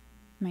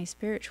 my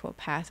spiritual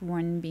path,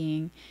 one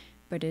being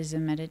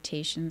Buddhism,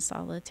 meditation,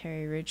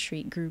 solitary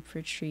retreat, group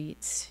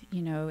retreats,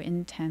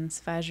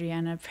 intense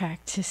Vajrayana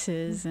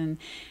practices, and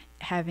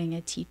having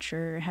a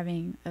teacher,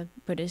 having a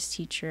Buddhist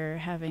teacher,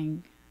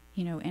 having,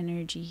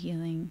 energy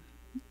healing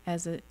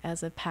as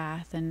a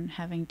path, and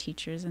having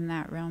teachers in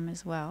that realm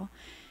as well.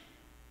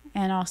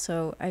 And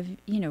also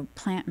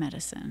plant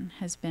medicine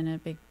has been a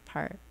big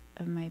part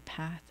of my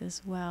path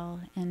as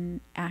well,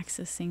 and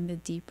accessing the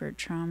deeper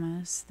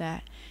traumas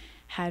that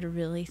had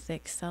really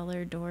thick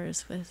cellar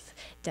doors with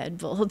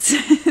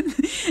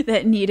deadbolts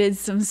that needed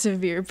some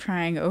severe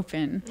prying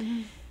open.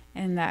 Mm-hmm.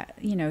 And that,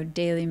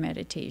 daily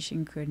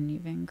meditation couldn't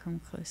even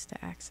come close to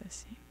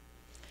accessing.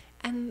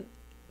 And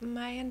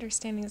my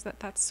understanding is that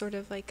that's sort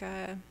of like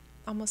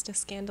almost a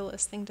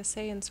scandalous thing to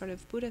say in sort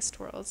of Buddhist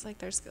worlds. Like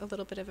there's a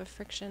little bit of a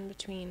friction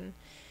between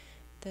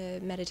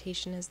the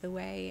meditation is the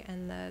way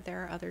and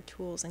there are other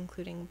tools,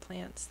 including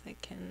plants,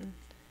 that can...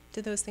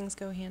 Do those things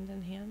go hand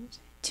in hand?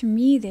 To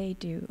me, they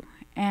do.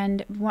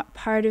 And what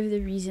part of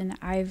the reason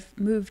I've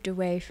moved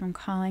away from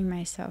calling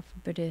myself a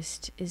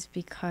Buddhist is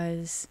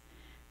because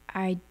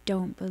I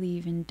don't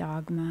believe in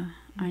dogma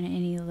on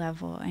any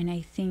level. And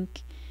I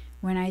think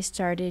when I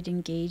started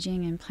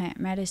engaging in plant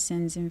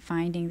medicines and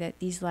finding that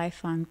these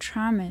lifelong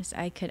traumas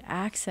I could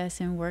access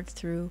and work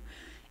through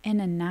in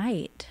a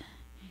night,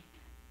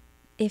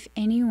 if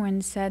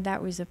anyone said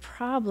that was a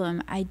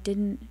problem, I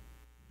didn't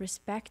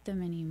respect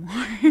them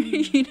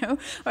anymore,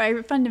 or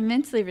I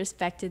fundamentally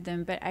respected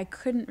them, but I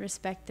couldn't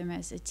respect them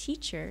as a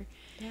teacher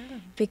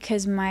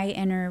because my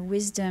inner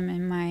wisdom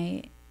and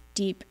my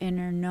deep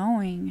inner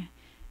knowing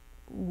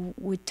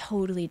would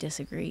totally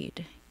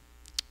disagreed.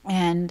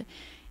 And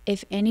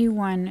if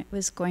anyone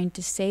was going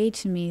to say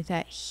to me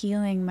that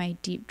healing my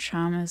deep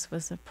traumas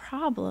was a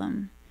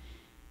problem,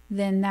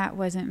 then that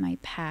wasn't my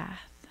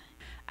path.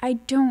 I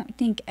don't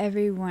think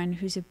everyone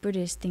who's a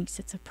Buddhist thinks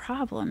it's a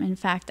problem. In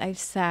fact, I've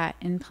sat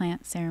in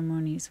plant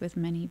ceremonies with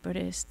many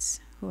Buddhists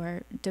who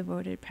are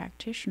devoted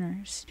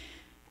practitioners.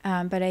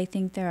 But I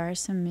think there are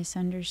some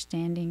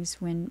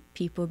misunderstandings when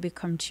people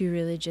become too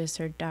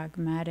religious or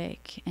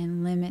dogmatic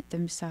and limit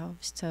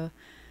themselves to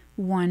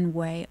one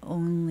way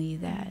only,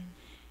 that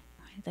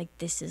like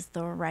this is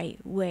the right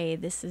way,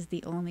 this is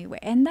the only way.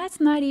 And that's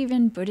not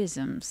even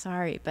Buddhism,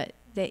 sorry, but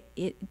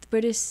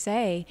Buddhists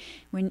say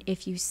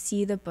if you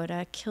see the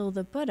Buddha, kill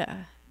the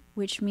Buddha,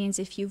 which means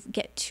if you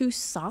get too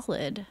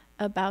solid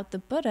about the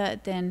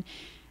Buddha, then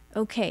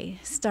okay,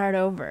 start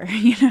over,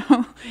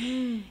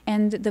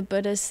 And the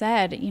Buddha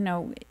said,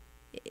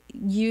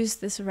 use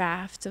this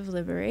raft of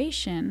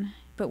liberation,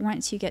 but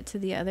once you get to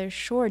the other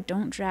shore,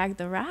 don't drag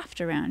the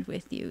raft around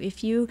with you.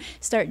 If you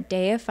start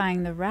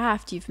deifying the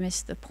raft, you've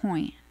missed the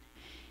point.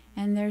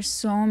 And there's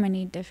so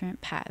many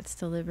different paths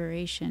to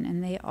liberation,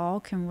 and they all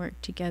can work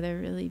together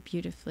really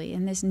beautifully.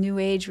 And this new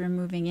age we're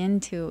moving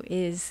into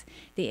is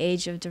the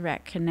age of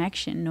direct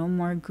connection. No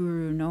more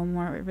guru, no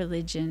more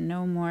religion,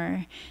 no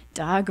more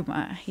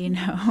dogma,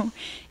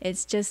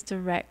 It's just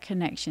direct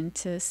connection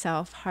to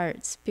self,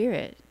 heart,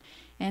 spirit.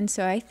 And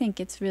so I think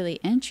it's really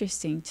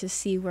interesting to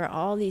see where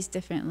all these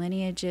different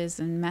lineages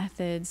and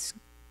methods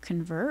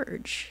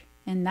converge.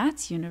 And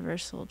that's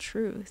universal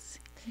truth.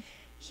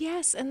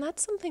 Yes, and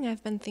that's something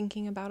I've been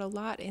thinking about a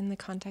lot in the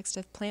context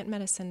of plant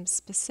medicine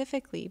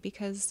specifically,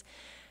 because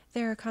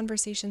there are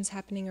conversations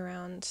happening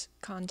around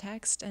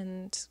context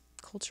and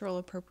cultural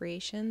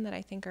appropriation that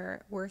I think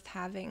are worth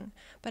having.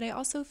 But I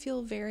also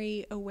feel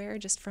very aware,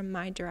 just from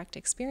my direct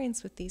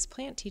experience with these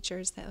plant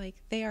teachers, that like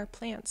they are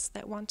plants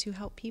that want to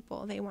help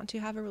people. They want to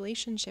have a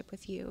relationship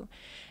with you.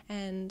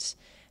 And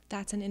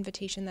that's an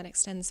invitation that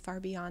extends far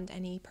beyond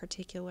any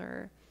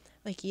particular,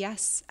 like,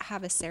 yes,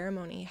 have a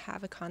ceremony,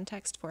 have a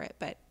context for it,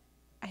 but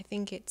I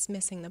think it's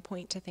missing the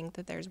point to think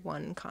that there's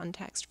one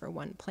context for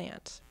one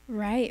plant.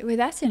 Right. Well,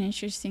 that's an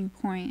interesting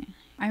point.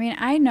 I mean,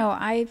 I know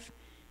I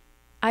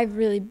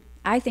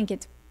think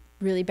it's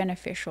really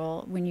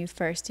beneficial when you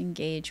first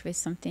engage with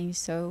something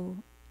so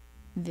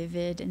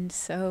vivid and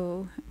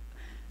so,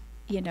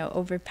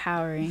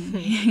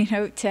 overpowering,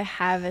 to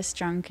have a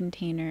strong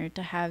container,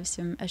 to have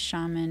a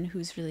shaman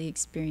who's really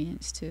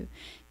experienced to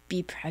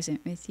be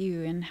present with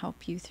you and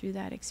help you through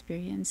that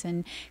experience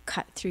and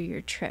cut through your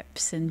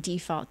trips and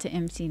default to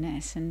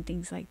emptiness and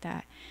things like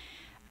that.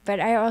 But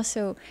I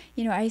also,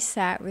 I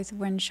sat with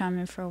one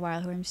shaman for a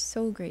while who I'm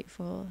so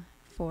grateful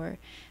for.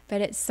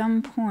 But at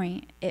some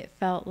point, it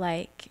felt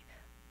like,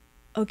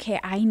 okay,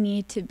 I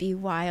need to be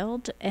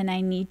wild and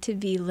I need to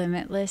be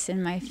limitless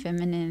in my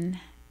feminine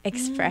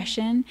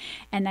expression.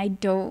 And I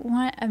don't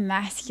want a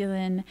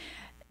masculine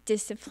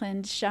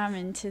disciplined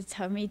shaman to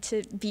tell me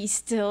to be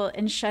still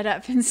and shut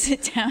up and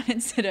sit down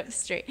and sit up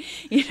straight,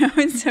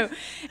 And so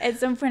at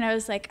some point I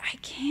was like, I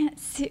can't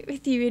sit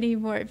with you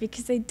anymore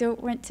because I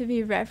don't want to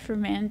be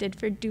reprimanded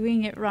for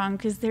doing it wrong,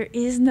 because there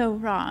is no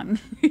wrong.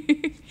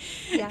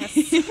 Yes.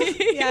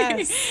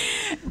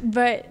 Yes.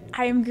 But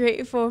I'm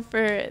grateful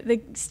for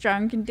the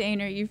strong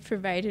container you've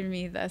provided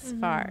me thus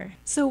far.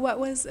 So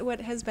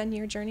what has been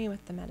your journey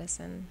with the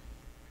medicine?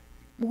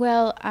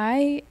 Well,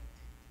 I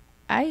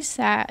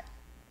sat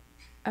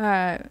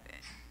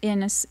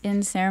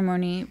in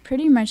ceremony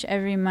pretty much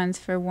every month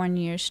for 1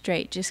 year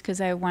straight, just because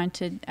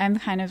I'm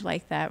kind of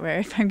like that, where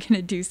if I'm going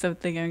to do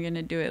something, I'm going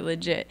to do it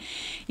legit.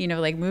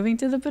 Like moving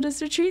to the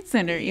Buddhist retreat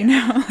center,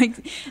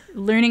 like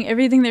learning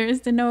everything there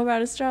is to know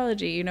about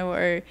astrology,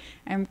 or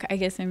I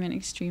guess I'm an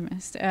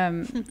extremist,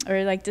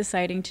 or like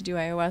deciding to do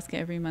ayahuasca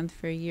every month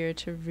for a year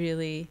to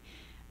really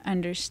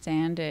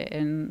understand it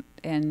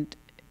and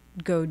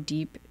go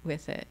deep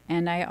with it.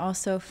 And I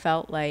also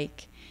felt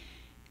like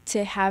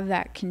to have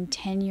that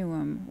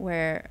continuum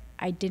where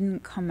I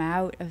didn't come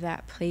out of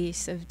that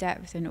place of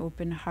depth and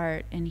open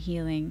heart and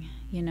healing,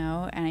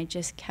 and I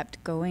just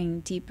kept going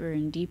deeper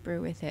and deeper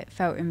with it,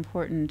 felt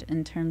important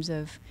in terms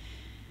of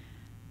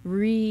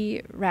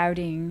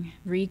rerouting,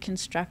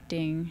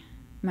 reconstructing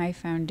my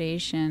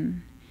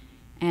foundation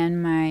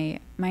and my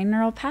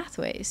neural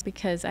pathways,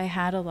 because I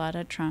had a lot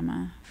of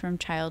trauma from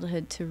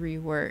childhood to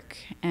rework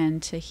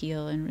and to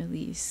heal and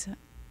release.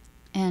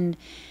 And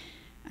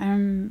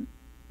I'm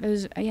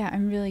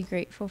really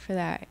grateful for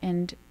that.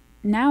 And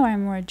now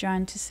I'm more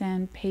drawn to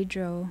San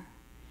Pedro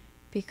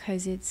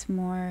because it's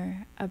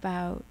more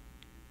about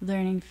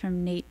learning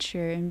from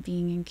nature and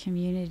being in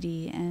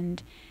community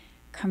and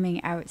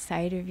coming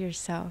outside of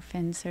yourself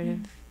and sort of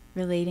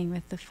relating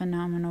with the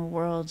phenomenal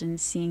world and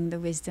seeing the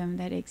wisdom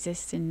that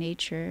exists in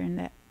nature, and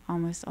that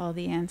almost all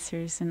the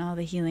answers and all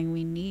the healing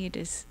we need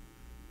is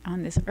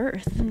on this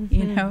earth,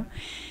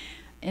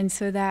 And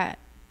so that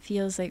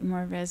feels like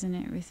more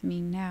resonant with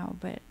me now.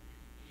 But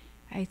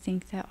I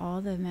think that all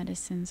the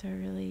medicines are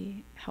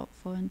really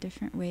helpful in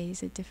different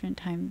ways at different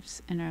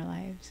times in our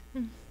lives.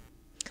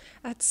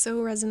 That's so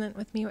resonant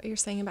with me, what you're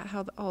saying about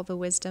how all the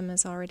wisdom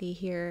is already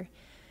here.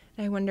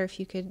 I wonder if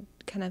you could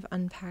kind of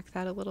unpack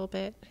that a little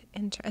bit,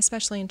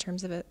 especially in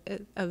terms of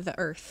the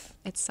earth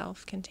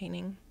itself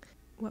containing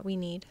what we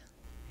need.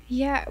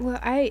 Yeah,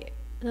 well,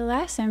 the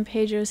last San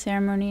Pedro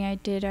ceremony I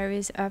did, I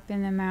was up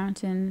in the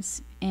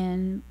mountains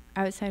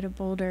outside of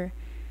Boulder,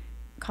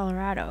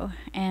 Colorado,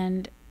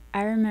 and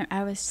I remember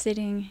I was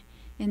sitting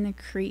in the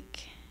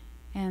creek,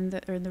 and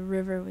the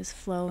river was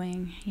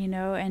flowing,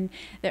 and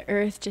the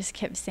earth just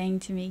kept saying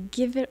to me,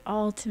 "Give it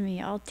all to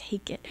me, I'll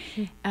take it."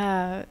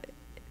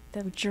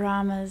 The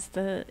dramas,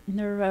 the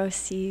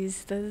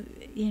neuroses, the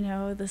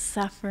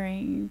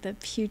suffering, the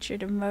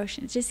putrid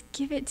emotions, just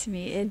give it to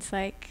me.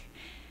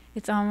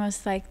 It's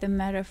almost like the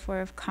metaphor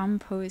of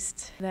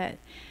compost, that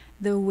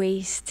the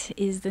waste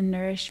is the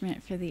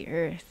nourishment for the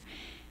earth.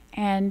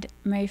 And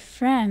my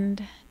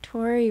friend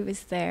Tori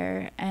was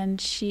there,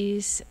 and she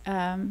is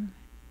a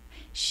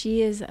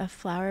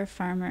flower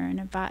farmer and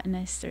a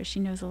botanist, or she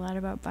knows a lot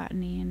about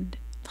botany and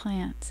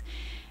plants.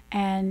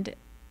 And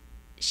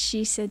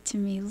she said to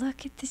me,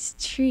 "Look at this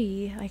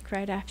tree," like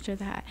right after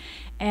that.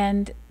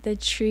 And the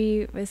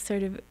tree was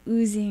sort of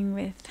oozing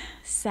with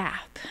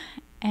sap,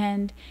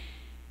 and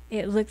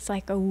it looked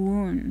like a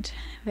wound,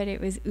 but it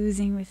was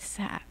oozing with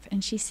sap.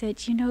 And she said,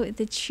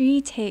 the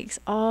tree takes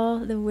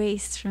all the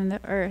waste from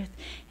the earth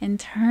and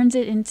turns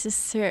it into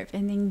syrup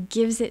and then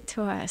gives it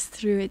to us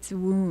through its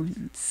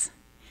wounds.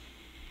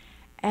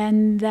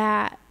 And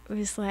that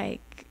was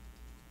like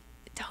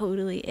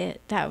totally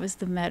it. That was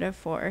the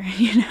metaphor,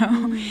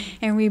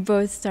 And we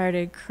both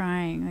started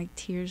crying, like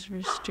tears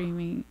were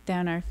streaming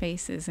down our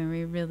faces, and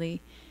we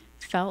really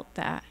felt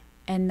that.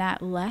 And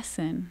that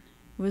lesson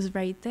was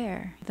right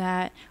there.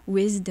 That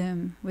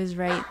wisdom was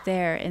right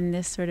there in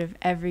this sort of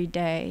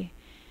everyday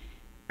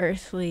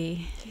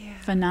earthly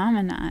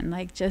phenomenon,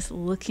 like just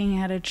looking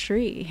at a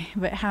tree.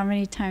 But how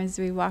many times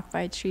do we walk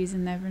by trees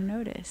and never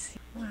notice?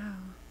 Wow.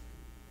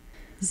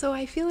 So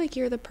I feel like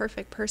you're the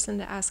perfect person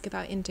to ask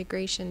about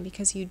integration,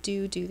 because you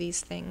do these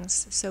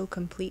things so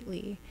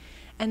completely,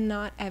 and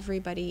not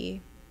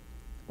everybody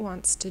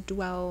wants to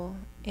dwell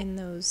in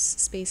those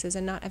spaces,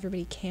 and not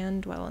everybody can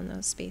dwell in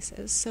those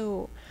spaces.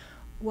 So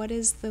what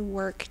is the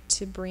work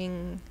to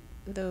bring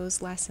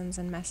those lessons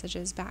and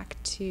messages back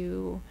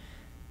to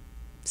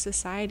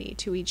society,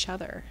 to each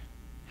other?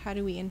 How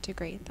do we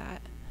integrate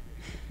that?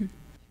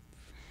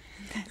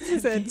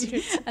 That's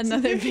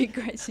another big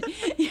question.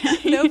 Yeah.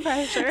 No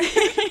pressure.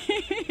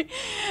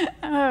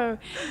 Oh,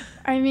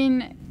 I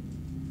mean,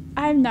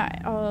 I'm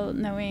not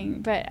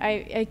all-knowing, but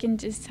I can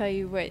just tell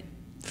you what...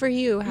 For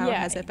you, how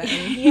has it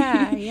been?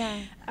 Yeah.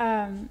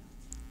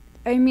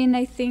 I mean,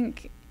 I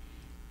think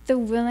the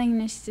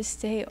willingness to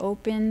stay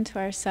open to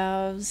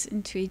ourselves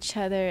and to each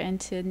other and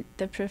to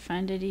the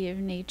profundity of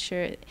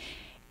nature,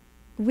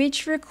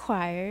 which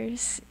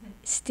requires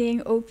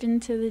staying open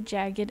to the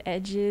jagged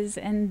edges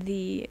and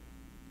the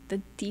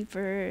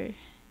deeper,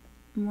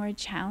 more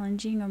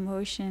challenging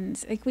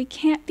emotions. Like, we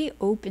can't be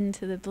open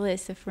to the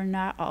bliss if we're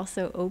not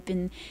also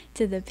open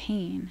to the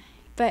pain,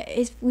 But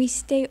if we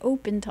stay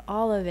open to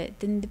all of it,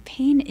 then the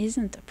pain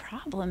isn't a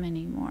problem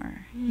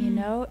anymore, you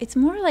know? It's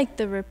more like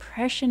the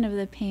repression of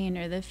the pain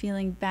or the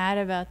feeling bad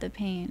about the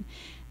pain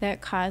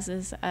that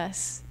causes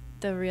us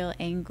the real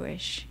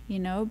anguish, you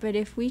know? But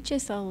if we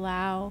just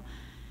allow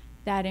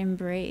that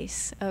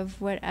embrace of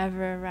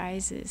whatever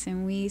arises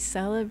and we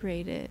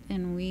celebrate it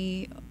and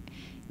we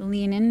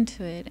lean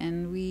into it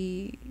and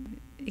we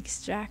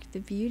extract the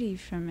beauty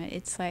from it,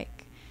 it's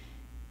like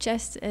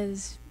just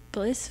as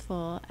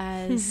blissful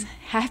as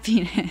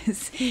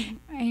happiness.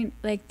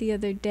 Like the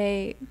other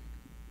day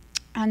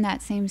on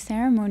that same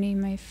ceremony,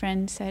 my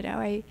friend said, oh,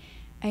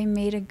 I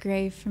made a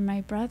grave for my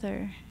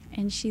brother,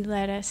 and she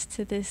led us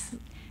to this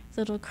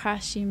little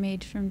cross she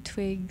made from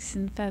twigs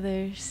and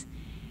feathers,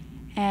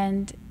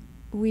 and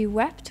we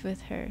wept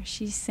with her.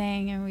 She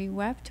sang and we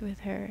wept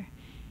with her,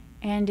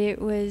 and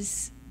it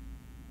was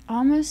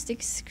almost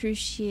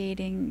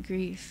excruciating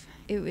grief.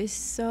 It was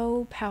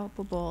so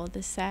palpable,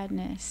 the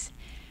sadness.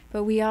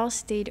 But we all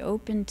stayed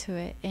open to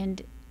it,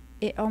 and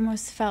it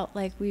almost felt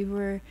like we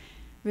were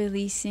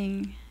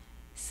releasing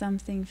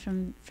something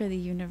for the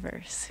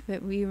universe,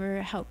 that we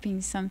were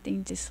helping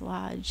something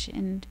dislodge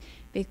and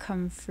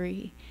become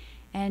free.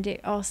 And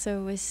it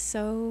also was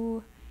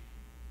so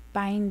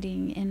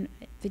binding in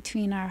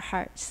between our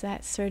hearts.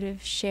 That sort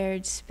of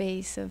shared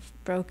space of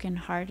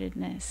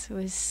brokenheartedness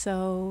was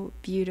so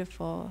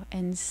beautiful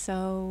and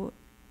so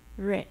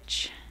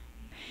rich.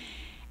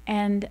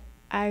 And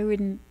I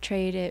wouldn't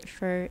trade it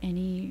for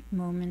any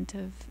moment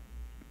of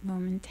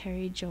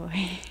momentary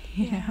joy,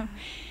 you know?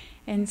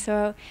 And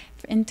so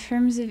in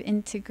terms of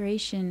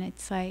integration,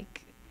 it's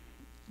like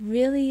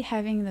really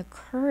having the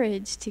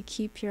courage to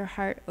keep your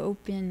heart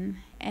open.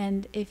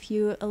 And if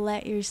you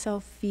let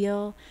yourself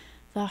feel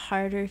the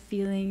harder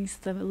feelings,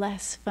 the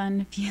less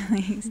fun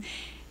feelings,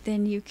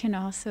 then you can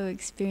also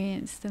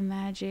experience the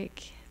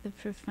magic, the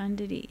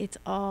profundity. It's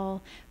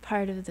all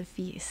part of the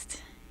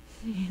feast,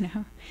 you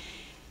know?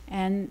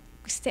 And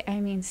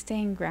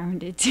staying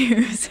grounded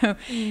too. So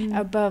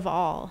above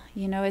all,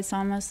 you know, it's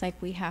almost like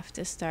we have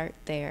to start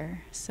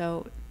there.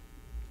 So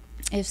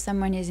if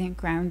someone isn't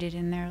grounded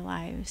in their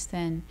lives,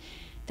 then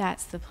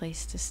that's the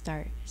place to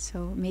start.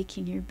 So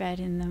making your bed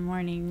in the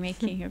morning,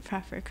 making a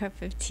proper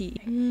cup of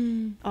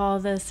tea, all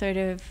the sort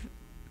of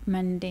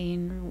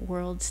mundane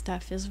world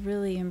stuff is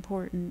really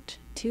important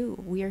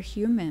too. We are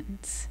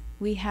humans.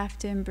 We have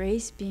to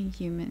embrace being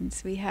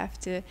humans. We have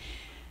to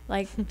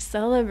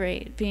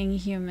celebrate being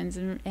humans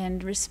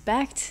and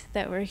respect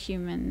that we're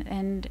human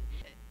and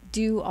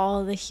do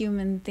all the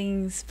human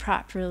things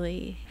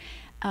properly,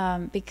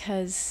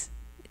 because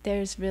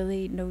there's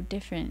really no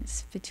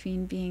difference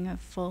between being a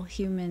full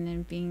human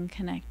and being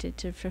connected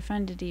to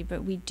profundity,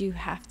 but we do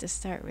have to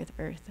start with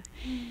earth.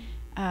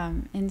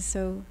 And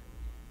so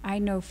I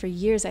know for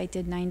years I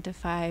did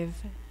 9-to-5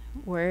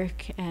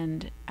 work,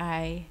 and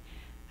I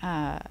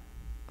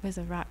was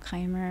a rock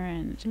climber,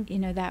 and you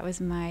know, that was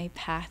my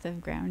path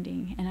of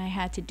grounding, and I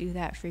had to do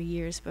that for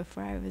years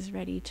before I was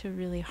ready to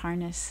really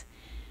harness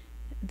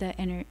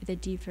the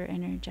deeper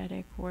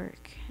energetic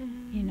work,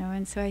 you know.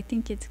 And so I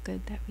think it's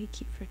good that we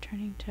keep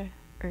returning to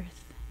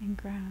earth and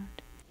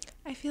ground.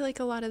 I feel like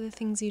a lot of the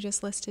things you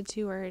just listed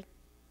too are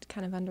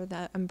kind of under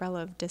the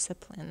umbrella of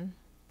discipline.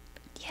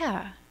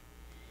 Yeah.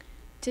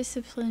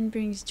 Discipline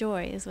brings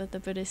joy, is what the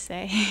Buddhists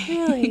say.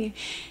 Really?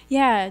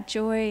 Yeah,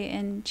 joy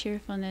and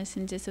cheerfulness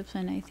and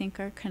discipline, I think,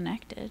 are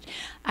connected.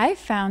 I've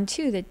found,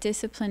 too, that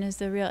discipline is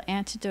the real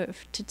antidote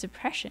to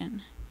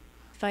depression.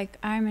 If,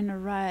 I'm in a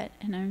rut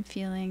and I'm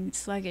feeling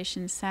sluggish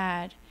and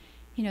sad,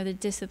 you know, the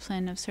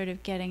discipline of sort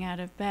of getting out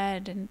of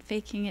bed and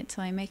faking it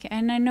till I make it.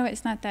 And I know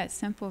it's not that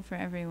simple for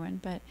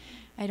everyone, but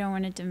I don't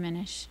want to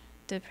diminish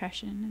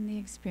depression and the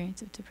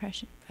experience of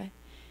depression. But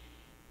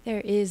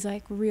there is,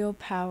 real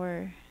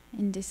power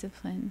in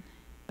discipline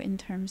in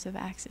terms of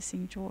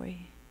accessing joy.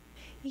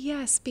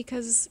 Yes,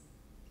 because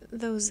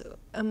those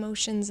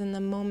emotions in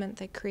the moment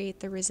that create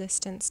the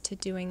resistance to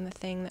doing the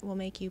thing that will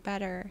make you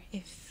better,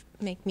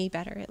 make me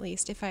better at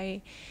least. If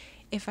I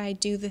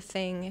do the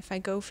thing, if I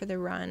go for the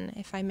run,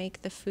 if I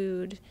make the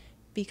food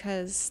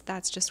because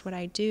that's just what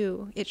I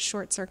do, it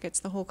short circuits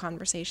the whole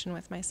conversation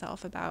with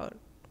myself about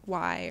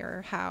why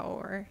or how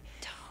or...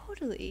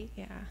 Totally.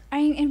 Yeah.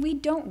 And we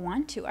don't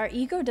want to. Our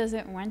ego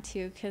doesn't want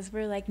to, because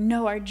we're like,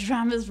 no, our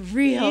drama's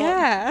real.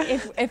 Yeah.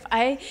 If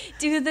I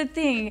do the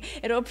thing,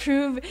 it'll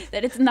prove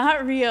that it's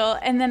not real,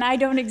 and then I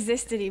don't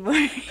exist anymore.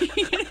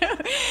 You know?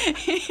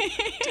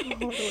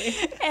 Totally.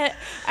 And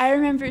I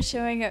remember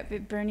showing up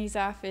at Bernie's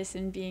office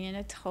and being in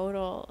a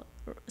total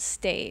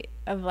state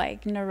of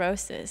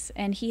neurosis,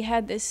 and he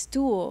had this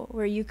stool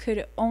where you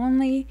could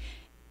only...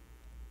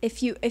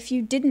 If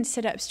you didn't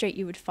sit up straight,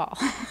 you would fall.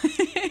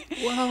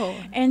 Whoa.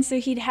 And so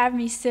he'd have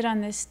me sit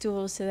on this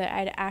stool so that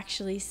I'd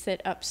actually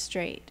sit up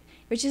straight,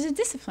 which is a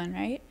discipline,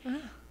 right? Oh.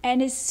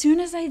 And as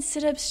soon as I'd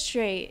sit up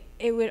straight,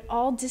 it would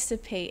all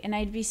dissipate, and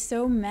I'd be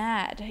so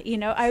mad. You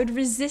know, I would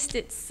resist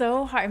it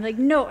so hard. I'm like,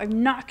 no,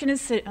 I'm not going to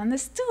sit on the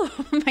stool.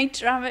 My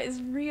trauma is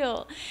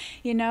real.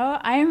 You know,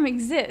 I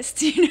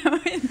exist, you know.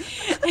 And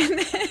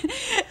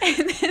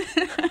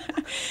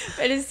then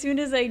But as soon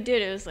as I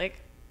did, it was like,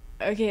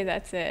 okay,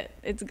 that's it.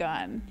 It's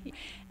gone.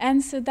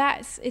 And so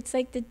it's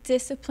like the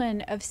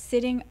discipline of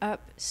sitting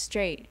up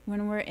straight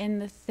when we're in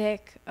the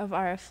thick of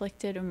our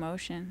afflicted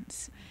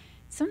emotions.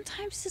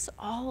 Sometimes it's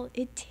all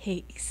it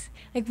takes.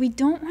 Like, we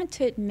don't want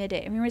to admit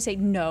it. And we want to say,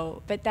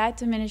 no, but that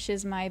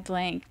diminishes my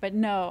blank. But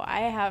no,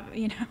 I have,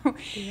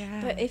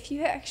 Yeah. But if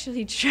you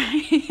actually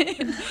try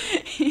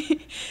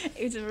it,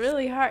 it's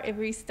really hard if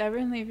we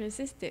stubbornly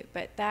resist it.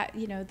 But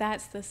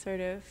that's the sort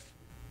of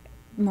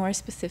more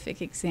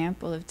specific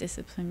example of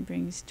discipline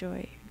brings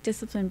joy.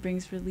 Discipline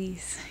brings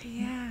release.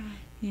 Yeah.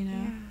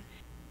 Yeah.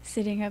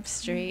 Sitting up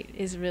straight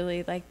is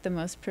really like the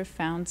most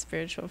profound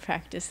spiritual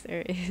practice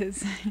there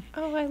is.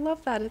 Oh, I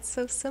love that. It's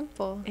so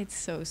simple. It's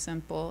so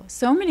simple.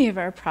 So many of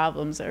our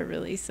problems are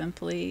really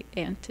simply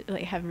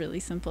have really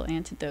simple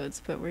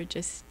antidotes, but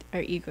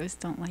our egos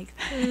don't like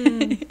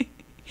that.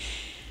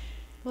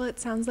 Well, it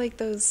sounds like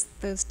those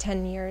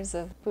 10 years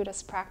of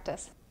Buddhist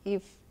practice,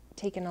 you've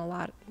taken a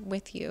lot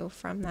with you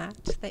from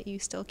that you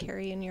still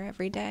carry in your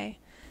everyday.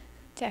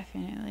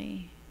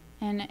 Definitely.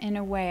 And in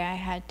a way, I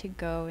had to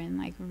go in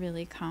like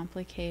really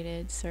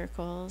complicated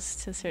circles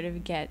to sort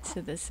of get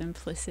to the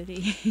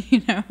simplicity,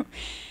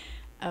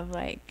 of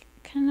like,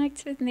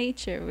 connect with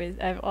nature.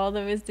 All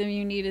the wisdom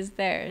you need is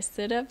there.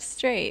 Sit up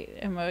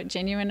straight.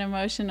 Genuine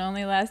emotion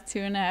only lasts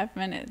 2.5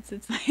 minutes.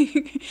 It's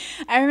like,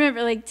 I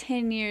remember like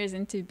 10 years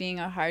into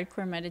being a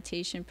hardcore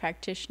meditation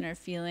practitioner,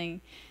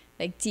 feeling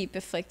like deep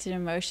afflicted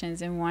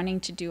emotions and wanting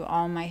to do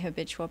all my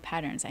habitual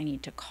patterns. I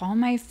need to call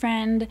my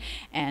friend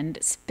and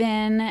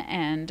spin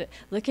and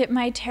look at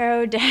my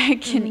tarot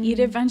deck and eat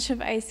a bunch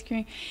of ice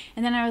cream.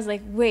 And then I was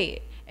like,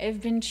 wait, I've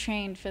been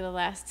trained for the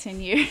last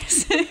 10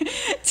 years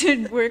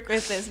to work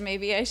with this.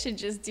 Maybe I should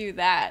just do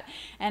that.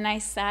 And I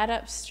sat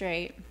up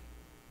straight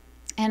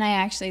and I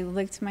actually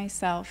looked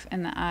myself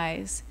in the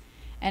eyes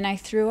and I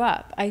threw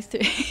up.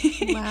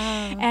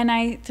 Wow. And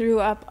I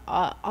threw up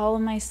all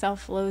of my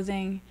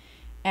self-loathing.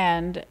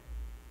 And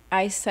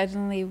I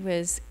suddenly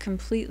was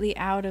completely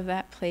out of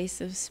that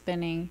place of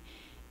spinning,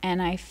 and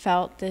I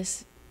felt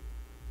this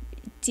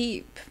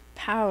deep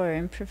power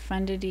and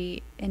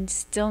profundity and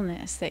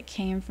stillness that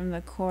came from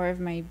the core of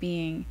my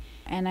being.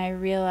 And I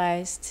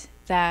realized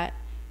that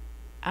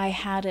I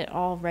had it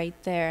all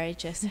right there. I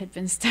just had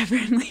been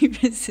stubbornly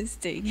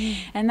resisting.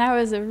 And that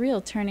was a real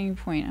turning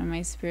point on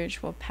my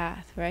spiritual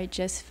path, where I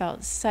just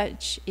felt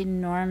such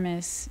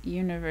enormous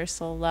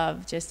universal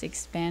love just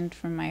expand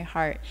from my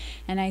heart.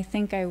 And I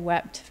think I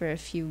wept for a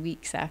few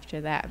weeks after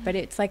that. But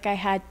it's like I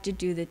had to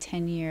do the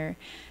 10-year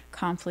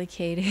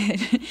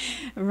complicated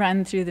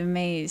run through the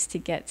maze to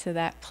get to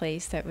that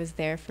place that was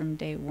there from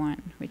day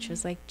one, which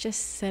was like, just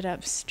sit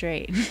up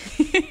straight.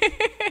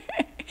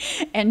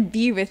 And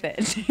be with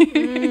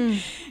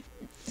it.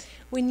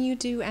 When you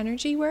do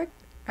energy work,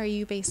 are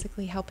you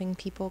basically helping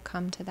people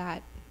come to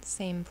that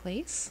same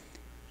place?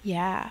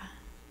 Yeah.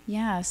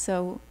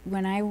 So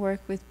when I work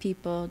with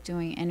people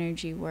doing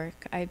energy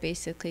work, I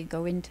basically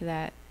go into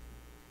that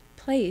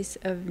place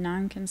of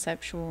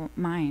non-conceptual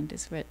mind,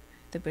 is what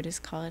the Buddhists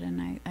call it,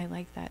 and I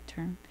like that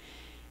term.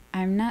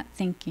 I'm not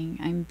thinking,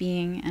 I'm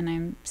being, and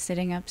I'm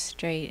sitting up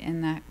straight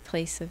in that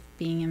place of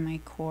being in my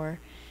core.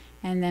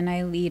 And then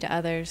I lead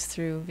others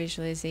through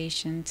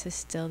visualization to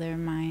still their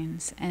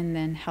minds and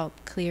then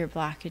help clear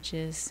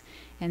blockages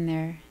in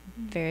their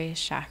various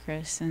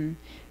chakras and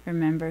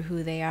remember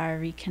who they are,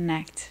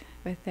 reconnect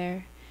with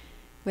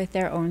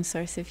their own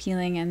source of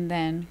healing, and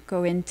then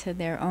go into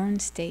their own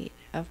state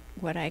of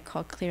what I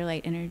call clear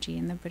light energy,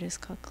 and the Buddhists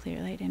call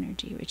clear light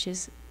energy, which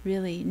is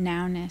really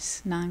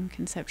nowness,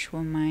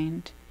 non-conceptual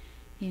mind,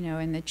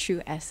 and the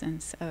true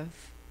essence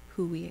of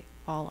who we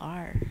all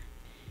are.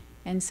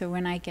 And so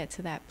when I get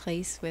to that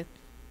place with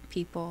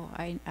people,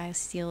 I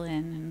seal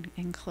in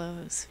and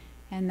close.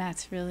 And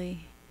that's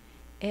really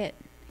it.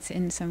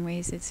 In some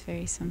ways, it's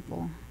very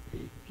simple.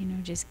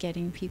 Just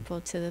getting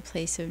people to the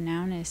place of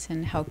nowness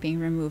and helping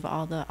remove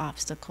all the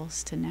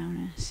obstacles to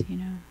nowness,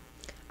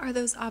 Are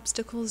those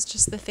obstacles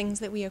just the things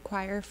that we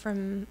acquire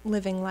from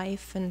living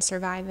life and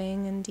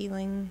surviving and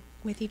dealing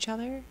with each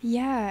other?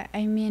 Yeah,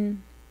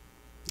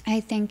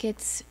 I think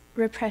it's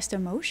repressed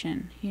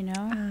emotion,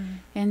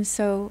 and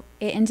so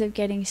it ends up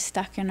getting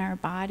stuck in our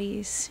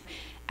bodies.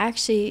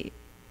 Actually,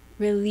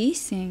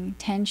 releasing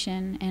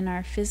tension in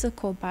our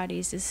physical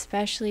bodies,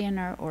 especially in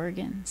our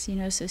organs,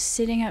 so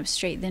sitting up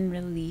straight, then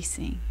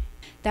releasing.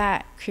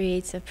 That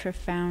creates a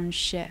profound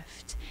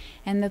shift.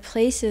 And the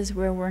places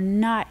where we're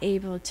not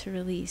able to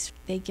release,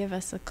 they give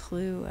us a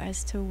clue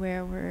as to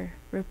where we're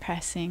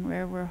repressing,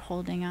 where we're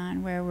holding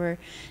on, where we're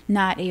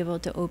not able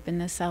to open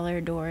the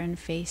cellar door and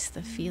face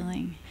the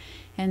feeling.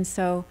 And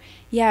so,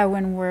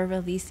 when we're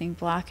releasing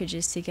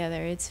blockages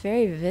together, it's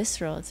very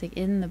visceral. It's like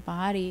in the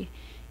body,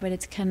 but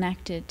it's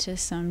connected to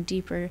some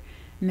deeper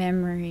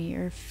memory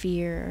or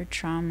fear or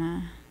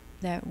trauma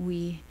that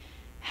we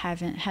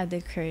haven't had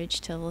the courage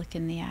to look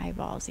in the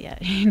eyeballs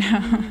yet,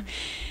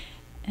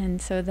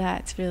 And so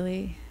that's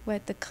really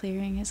what the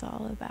clearing is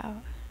all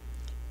about.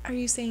 Are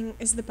you saying,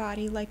 is the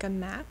body like a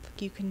map?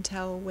 You can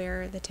tell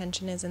where the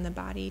tension is in the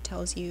body,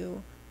 tells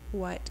you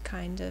what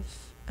kind of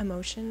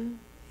emotion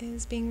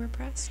is being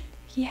repressed?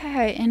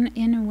 Yeah,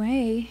 in a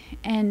way.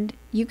 And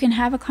you can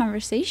have a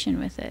conversation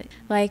with it.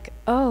 Like,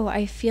 oh,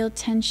 I feel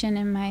tension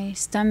in my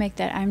stomach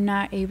that I'm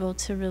not able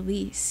to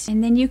release.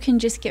 And then you can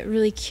just get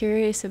really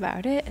curious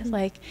about it.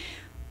 Like,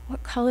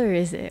 what color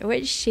is it?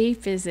 What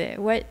shape is it?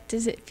 What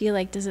does it feel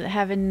like? Does it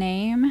have a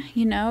name?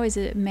 You know, is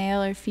it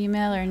male or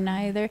female or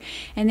neither?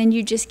 And then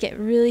you just get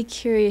really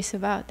curious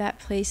about that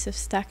place of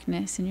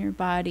stuckness in your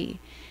body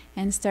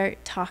and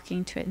start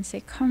talking to it and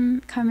say,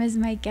 come as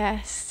my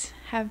guest,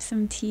 have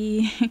some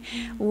tea.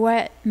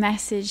 What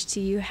message do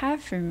you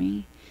have for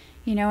me?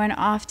 You know, and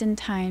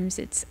oftentimes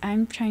it's,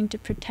 I'm trying to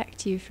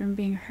protect you from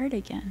being hurt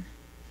again.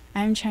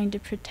 I'm trying to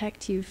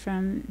protect you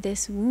from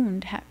this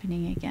wound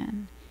happening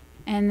again.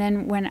 And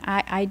then when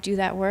I do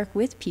that work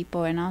with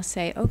people and I'll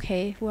say,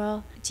 okay,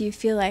 well, do you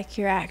feel like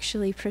you're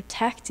actually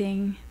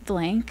protecting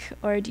blank,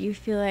 or do you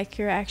feel like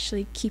you're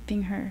actually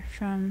keeping her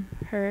from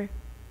her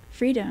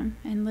freedom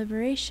and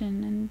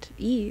liberation and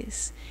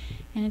ease?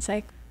 And it's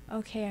like,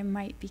 okay, I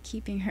might be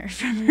keeping her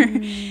from her.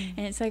 And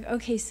it's like,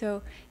 okay,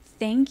 so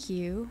thank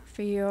you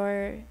for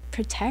your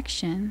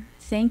protection.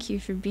 Thank you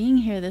for being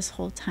here this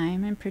whole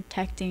time and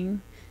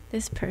protecting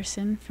this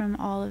person from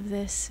all of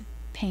this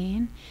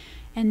pain.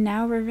 And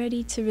now we're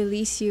ready to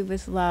release you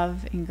with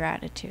love and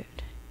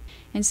gratitude.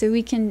 And so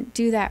we can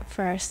do that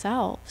for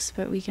ourselves,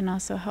 but we can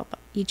also help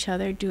each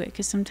other do it,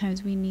 because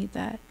sometimes we need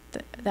that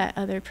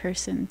other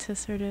person to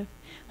sort of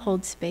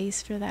hold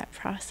space for that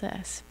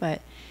process.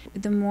 But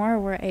the more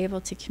we're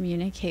able to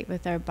communicate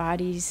with our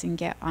bodies and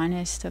get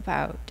honest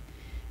about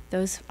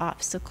those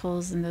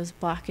obstacles and those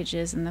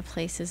blockages and the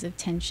places of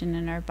tension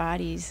in our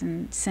bodies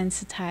and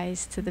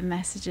sensitize to the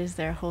messages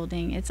they're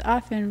holding, it's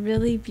often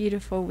really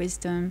beautiful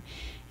wisdom,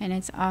 and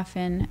it's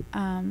often,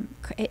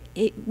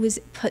 it was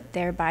put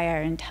there by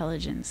our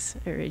intelligence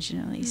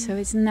originally. So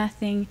it's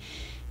nothing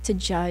to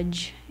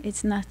judge,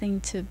 it's nothing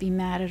to be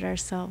mad at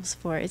ourselves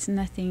for, it's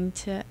nothing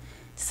to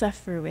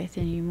suffer with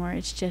anymore,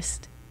 it's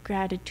just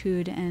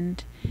gratitude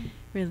and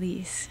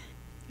release.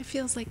 It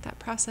feels like that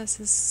process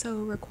is so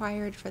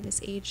required for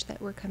this age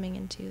that we're coming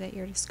into that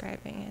you're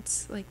describing.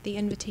 It's like the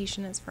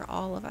invitation is for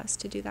all of us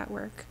to do that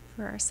work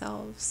for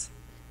ourselves.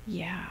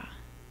 Yeah.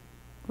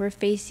 We're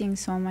facing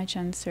so much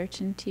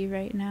uncertainty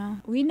right now.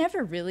 We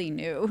never really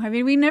knew. I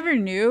mean, we never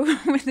knew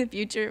what the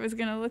future was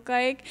going to look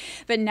like.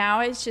 But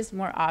now it's just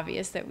more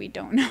obvious that we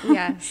don't know.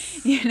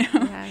 Yes. You know?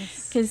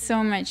 Yes. Because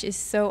so much is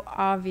so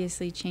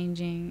obviously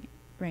changing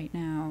right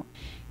now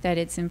that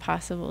it's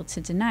impossible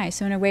to deny.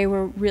 So in a way,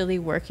 we're really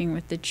working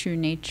with the true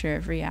nature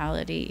of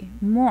reality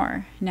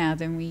more now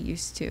than we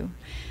used to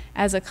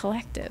as a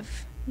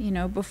collective. You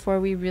know, before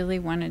we really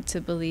wanted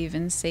to believe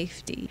in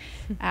safety.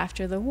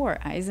 After the war,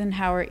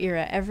 Eisenhower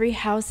era, every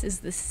house is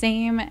the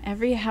same,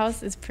 every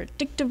house is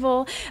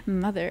predictable,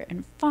 mother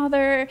and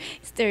father,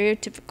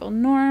 stereotypical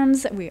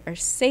norms, we are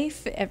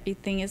safe,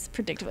 everything is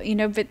predictable, you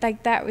know, but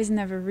like that was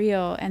never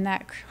real, and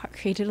that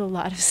created a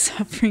lot of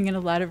suffering and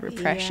a lot of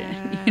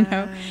repression, you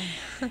know.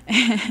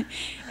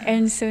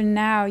 And so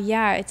now,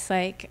 yeah, it's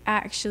like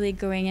actually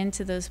going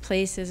into those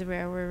places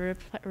where we're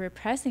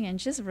repressing and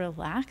just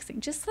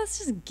relaxing. Let's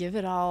just give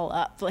it all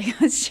up. Like,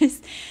 let's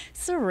just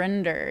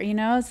surrender, you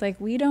know? It's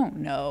like, we don't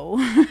know.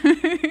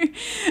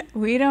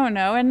 We don't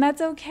know, and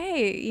that's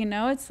okay, you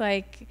know? It's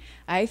like,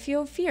 I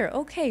feel fear.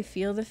 Okay,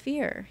 feel the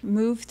fear.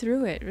 Move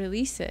through it,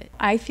 release it.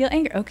 I feel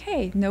anger.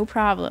 Okay, no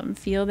problem.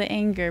 Feel the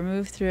anger,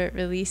 move through it,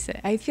 release it.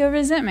 I feel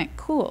resentment.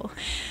 Cool.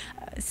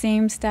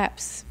 Same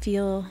steps,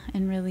 feel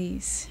and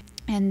release.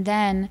 And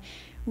then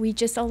we're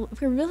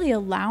really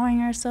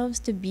allowing ourselves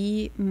to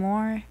be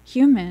more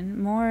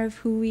human, more of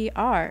who we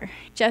are.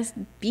 Just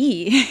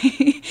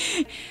be.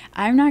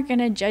 I'm not going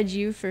to judge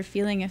you for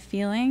feeling a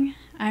feeling.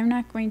 I'm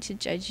not going to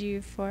judge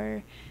you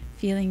for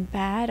feeling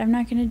bad. I'm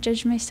not going to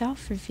judge myself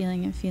for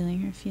feeling a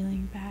feeling or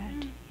feeling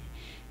bad.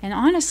 And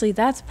honestly,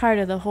 that's part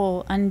of the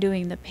whole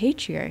undoing the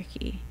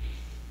patriarchy,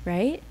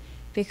 right?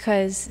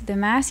 Because the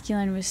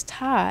masculine was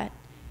taught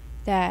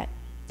that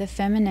the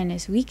feminine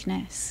is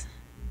weakness,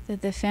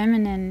 that the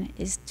feminine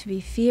is to be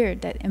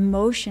feared, that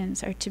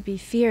emotions are to be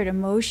feared,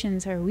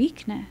 emotions are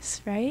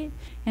weakness, right?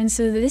 And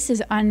so this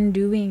is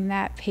undoing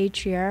that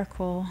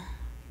patriarchal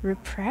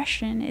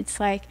repression. It's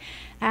like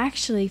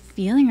actually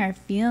feeling our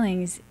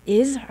feelings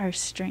is our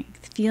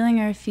strength. Feeling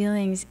our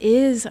feelings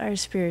is our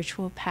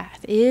spiritual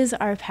path, is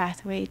our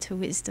pathway to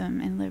wisdom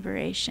and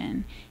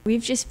liberation.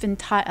 We've just been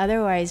taught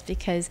otherwise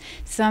because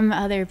some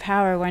other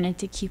power wanted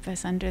to keep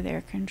us under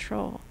their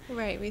control.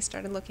 Right, we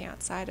started looking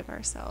outside of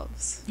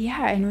ourselves.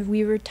 Yeah, and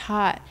we were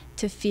taught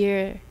to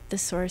fear the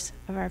source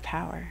of our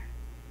power,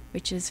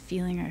 which is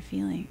feeling our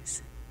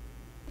feelings.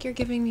 You're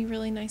giving me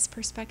really nice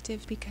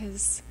perspective,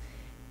 because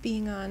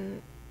being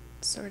on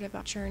sort of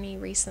a journey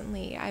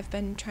recently, I've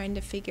been trying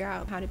to figure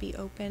out how to be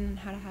open and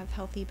how to have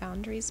healthy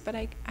boundaries, but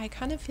I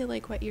kind of feel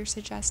like what you're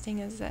suggesting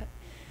is that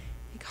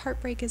like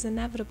heartbreak is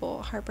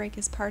inevitable. Heartbreak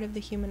is part of the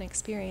human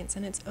experience,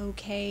 and it's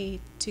okay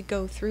to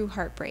go through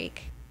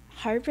heartbreak.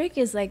 Heartbreak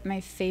is like my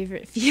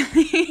favorite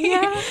feeling.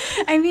 Yeah.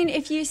 I mean,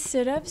 if you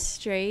sit up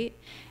straight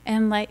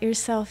and let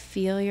yourself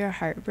feel your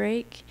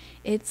heartbreak,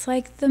 it's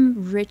like the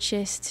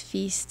richest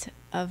feast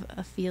of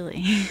a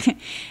feeling.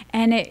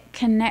 And it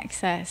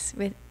connects us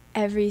with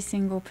every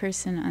single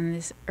person on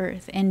this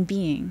earth and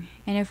being.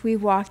 And if we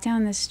walk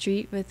down the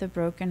street with a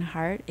broken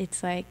heart,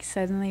 it's like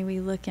suddenly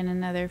we look in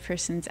another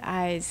person's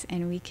eyes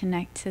and we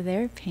connect to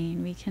their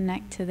pain, we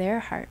connect to their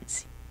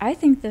hearts. I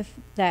think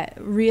that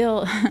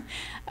real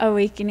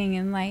awakening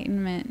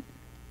enlightenment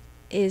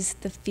is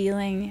the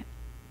feeling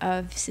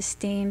of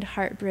sustained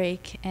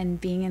heartbreak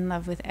and being in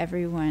love with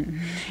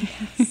everyone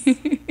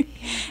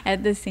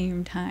at the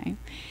same time.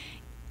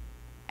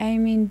 I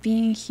mean,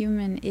 being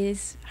human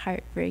is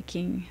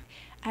heartbreaking.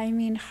 I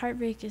mean,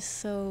 heartbreak is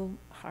so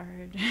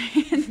hard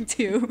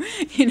too,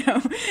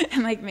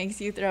 and like makes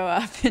you throw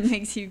up and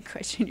makes you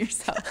question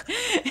yourself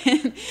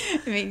and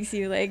makes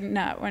you like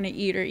not want to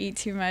eat or eat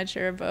too much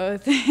or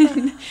both.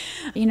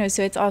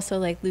 So it's also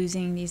like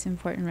losing these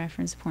important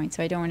reference points.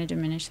 So I don't want to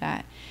diminish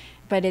that,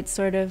 but it's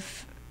sort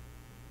of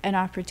an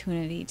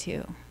opportunity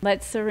too.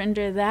 Let's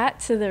surrender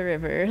that to the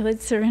river.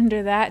 Let's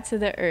surrender that to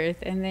the earth,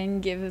 and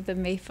then give the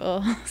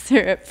maple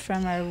syrup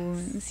from our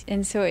wounds.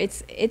 And so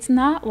it's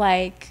not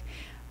like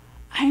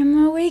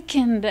I'm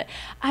awakened,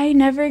 I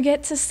never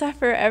get to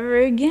suffer ever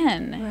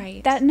again.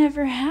 Right. That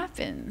never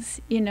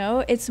happens.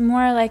 It's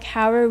more like,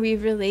 how are we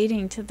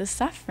relating to the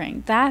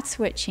suffering? That's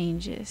what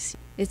changes.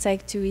 It's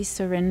like, do we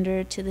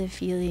surrender to the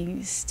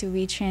feelings? Do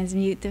we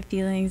transmute the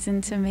feelings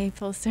into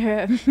maple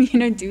syrup?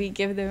 Do we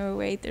give them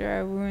away through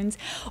our wounds?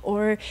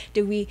 Or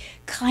do we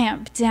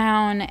clamp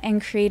down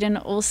and create an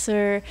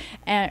ulcer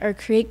or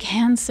create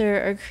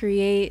cancer or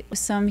create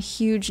some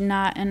huge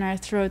knot in our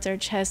throats, our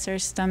chests, our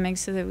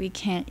stomachs so that we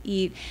can't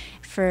eat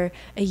for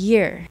a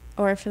year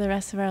or for the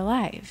rest of our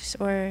lives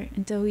or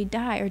until we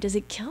die? Or does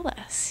it kill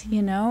us,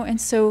 And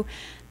so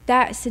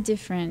that's the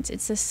difference.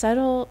 It's a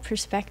subtle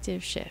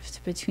perspective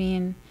shift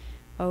between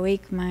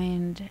awake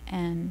mind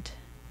and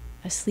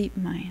asleep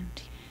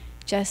mind.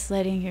 Just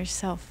letting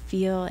yourself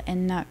feel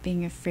and not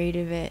being afraid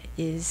of it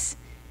is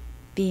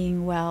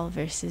being well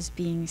versus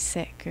being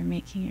sick or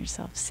making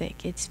yourself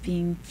sick. It's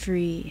being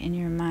free in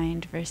your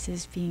mind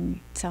versus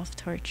being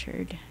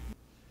self-tortured.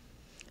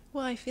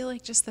 Well, I feel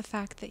like just the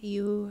fact that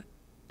you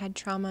had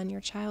trauma in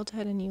your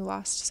childhood and you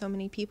lost so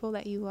many people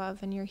that you love,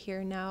 and you're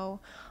here now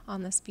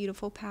on this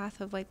beautiful path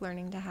of like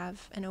learning to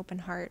have an open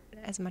heart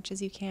as much as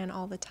you can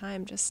all the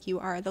time. Just, you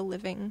are the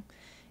living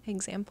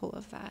example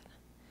of that.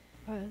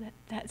 Oh,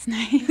 that's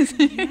nice.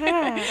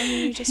 Yeah, I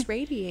mean, you just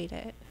radiate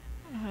it.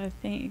 Oh,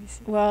 thanks.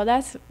 Well,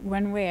 that's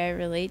one way I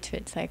relate to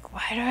it. It's like,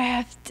 why do I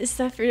have to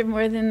suffer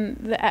more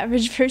than the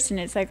average person?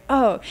 It's like,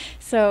 oh,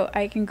 so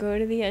I can go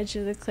to the edge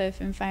of the cliff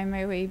and find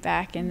my way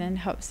back and then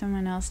help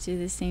someone else do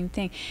the same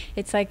thing.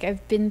 It's like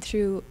I've been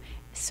through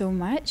so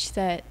much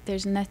that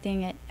there's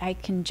nothing I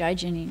can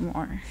judge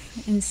anymore.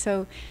 And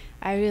so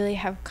I really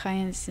have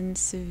clients in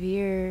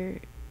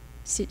severe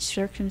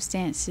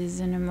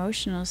circumstances and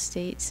emotional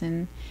states,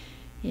 and,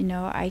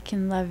 I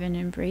can love and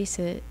embrace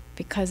it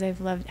because I've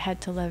had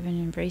to love and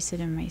embrace it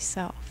in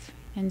myself.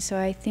 And so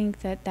I think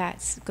that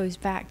goes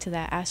back to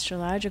that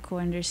astrological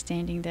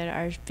understanding that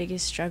our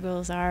biggest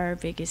struggles are our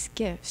biggest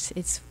gifts.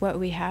 It's what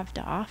we have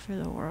to offer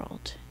the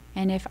world.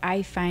 And if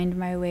I find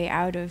my way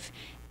out of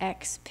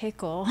X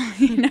pickle,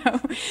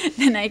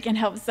 then I can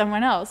help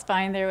someone else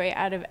find their way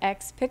out of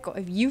X pickle.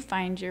 If you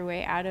find your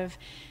way out of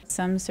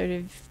some sort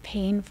of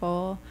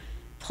painful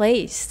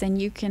place, then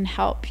you can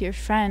help your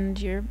friend,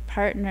 your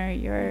partner,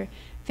 your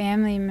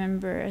family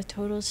member, a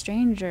total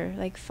stranger,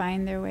 like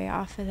find their way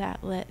off of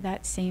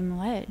that same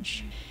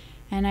ledge.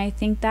 And I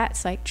think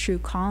that's like true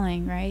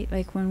calling, right?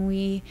 Like when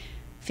we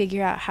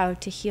figure out how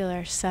to heal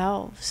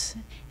ourselves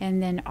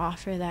and then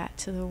offer that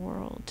to the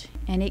world.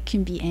 And it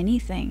can be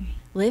anything.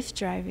 Lyft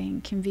driving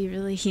can be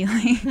really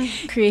healing.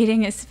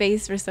 Creating a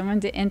space for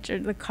someone to enter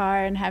the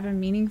car and have a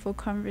meaningful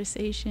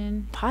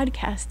conversation.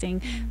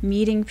 Podcasting,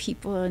 meeting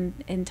people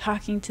and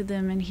talking to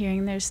them and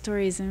hearing their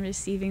stories and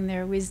receiving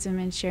their wisdom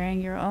and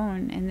sharing your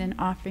own and then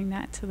offering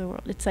that to the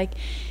world. It's like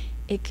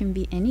it can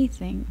be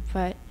anything,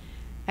 but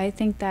I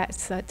think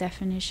that's that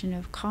definition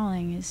of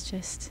calling, is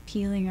just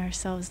healing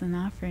ourselves and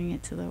offering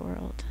it to the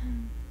world.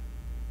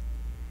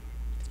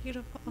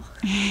 Beautiful.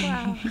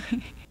 Wow.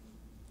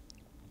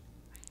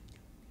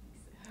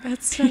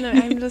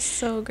 I'm just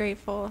so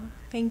grateful.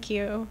 Thank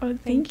you. Oh,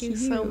 thank you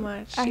so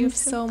much. You have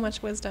so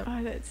much wisdom.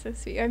 Oh, that's so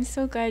sweet. I'm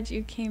so glad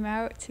you came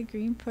out to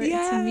Greenport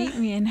to meet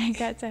me, and I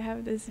got to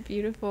have this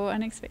beautiful,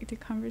 unexpected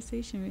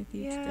conversation with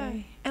you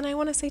today. And I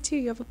want to say, too,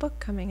 you have a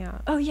book coming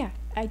out. Oh, yeah,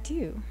 I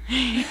do.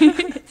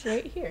 It's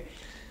right here.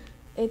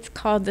 It's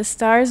called The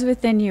Stars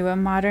Within You, A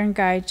Modern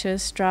Guide to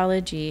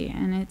Astrology,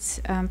 and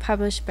it's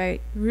published by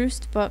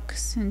Roost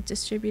Books and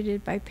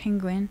distributed by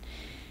Penguin.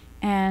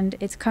 And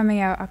it's coming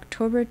out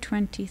October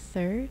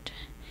 23rd.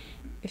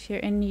 If you're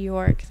in New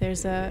York,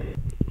 there's a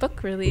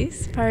book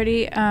release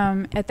party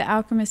at the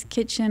Alchemist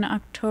Kitchen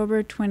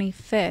October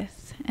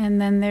 25th. And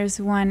then there's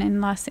one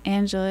in Los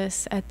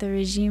Angeles at the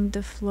Regime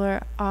de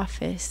Fleur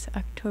office,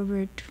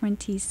 October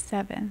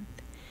 27th.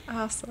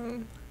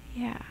 Awesome.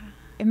 Yeah.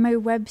 And my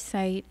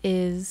website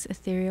is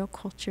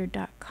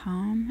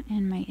etherealculture.com,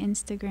 and my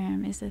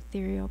Instagram is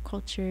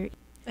etherealculture.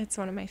 It's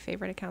one of my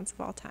favorite accounts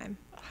of all time.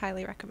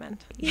 Highly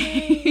recommend.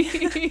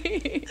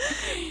 Yay.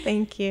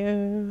 Thank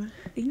you.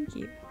 Thank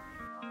you.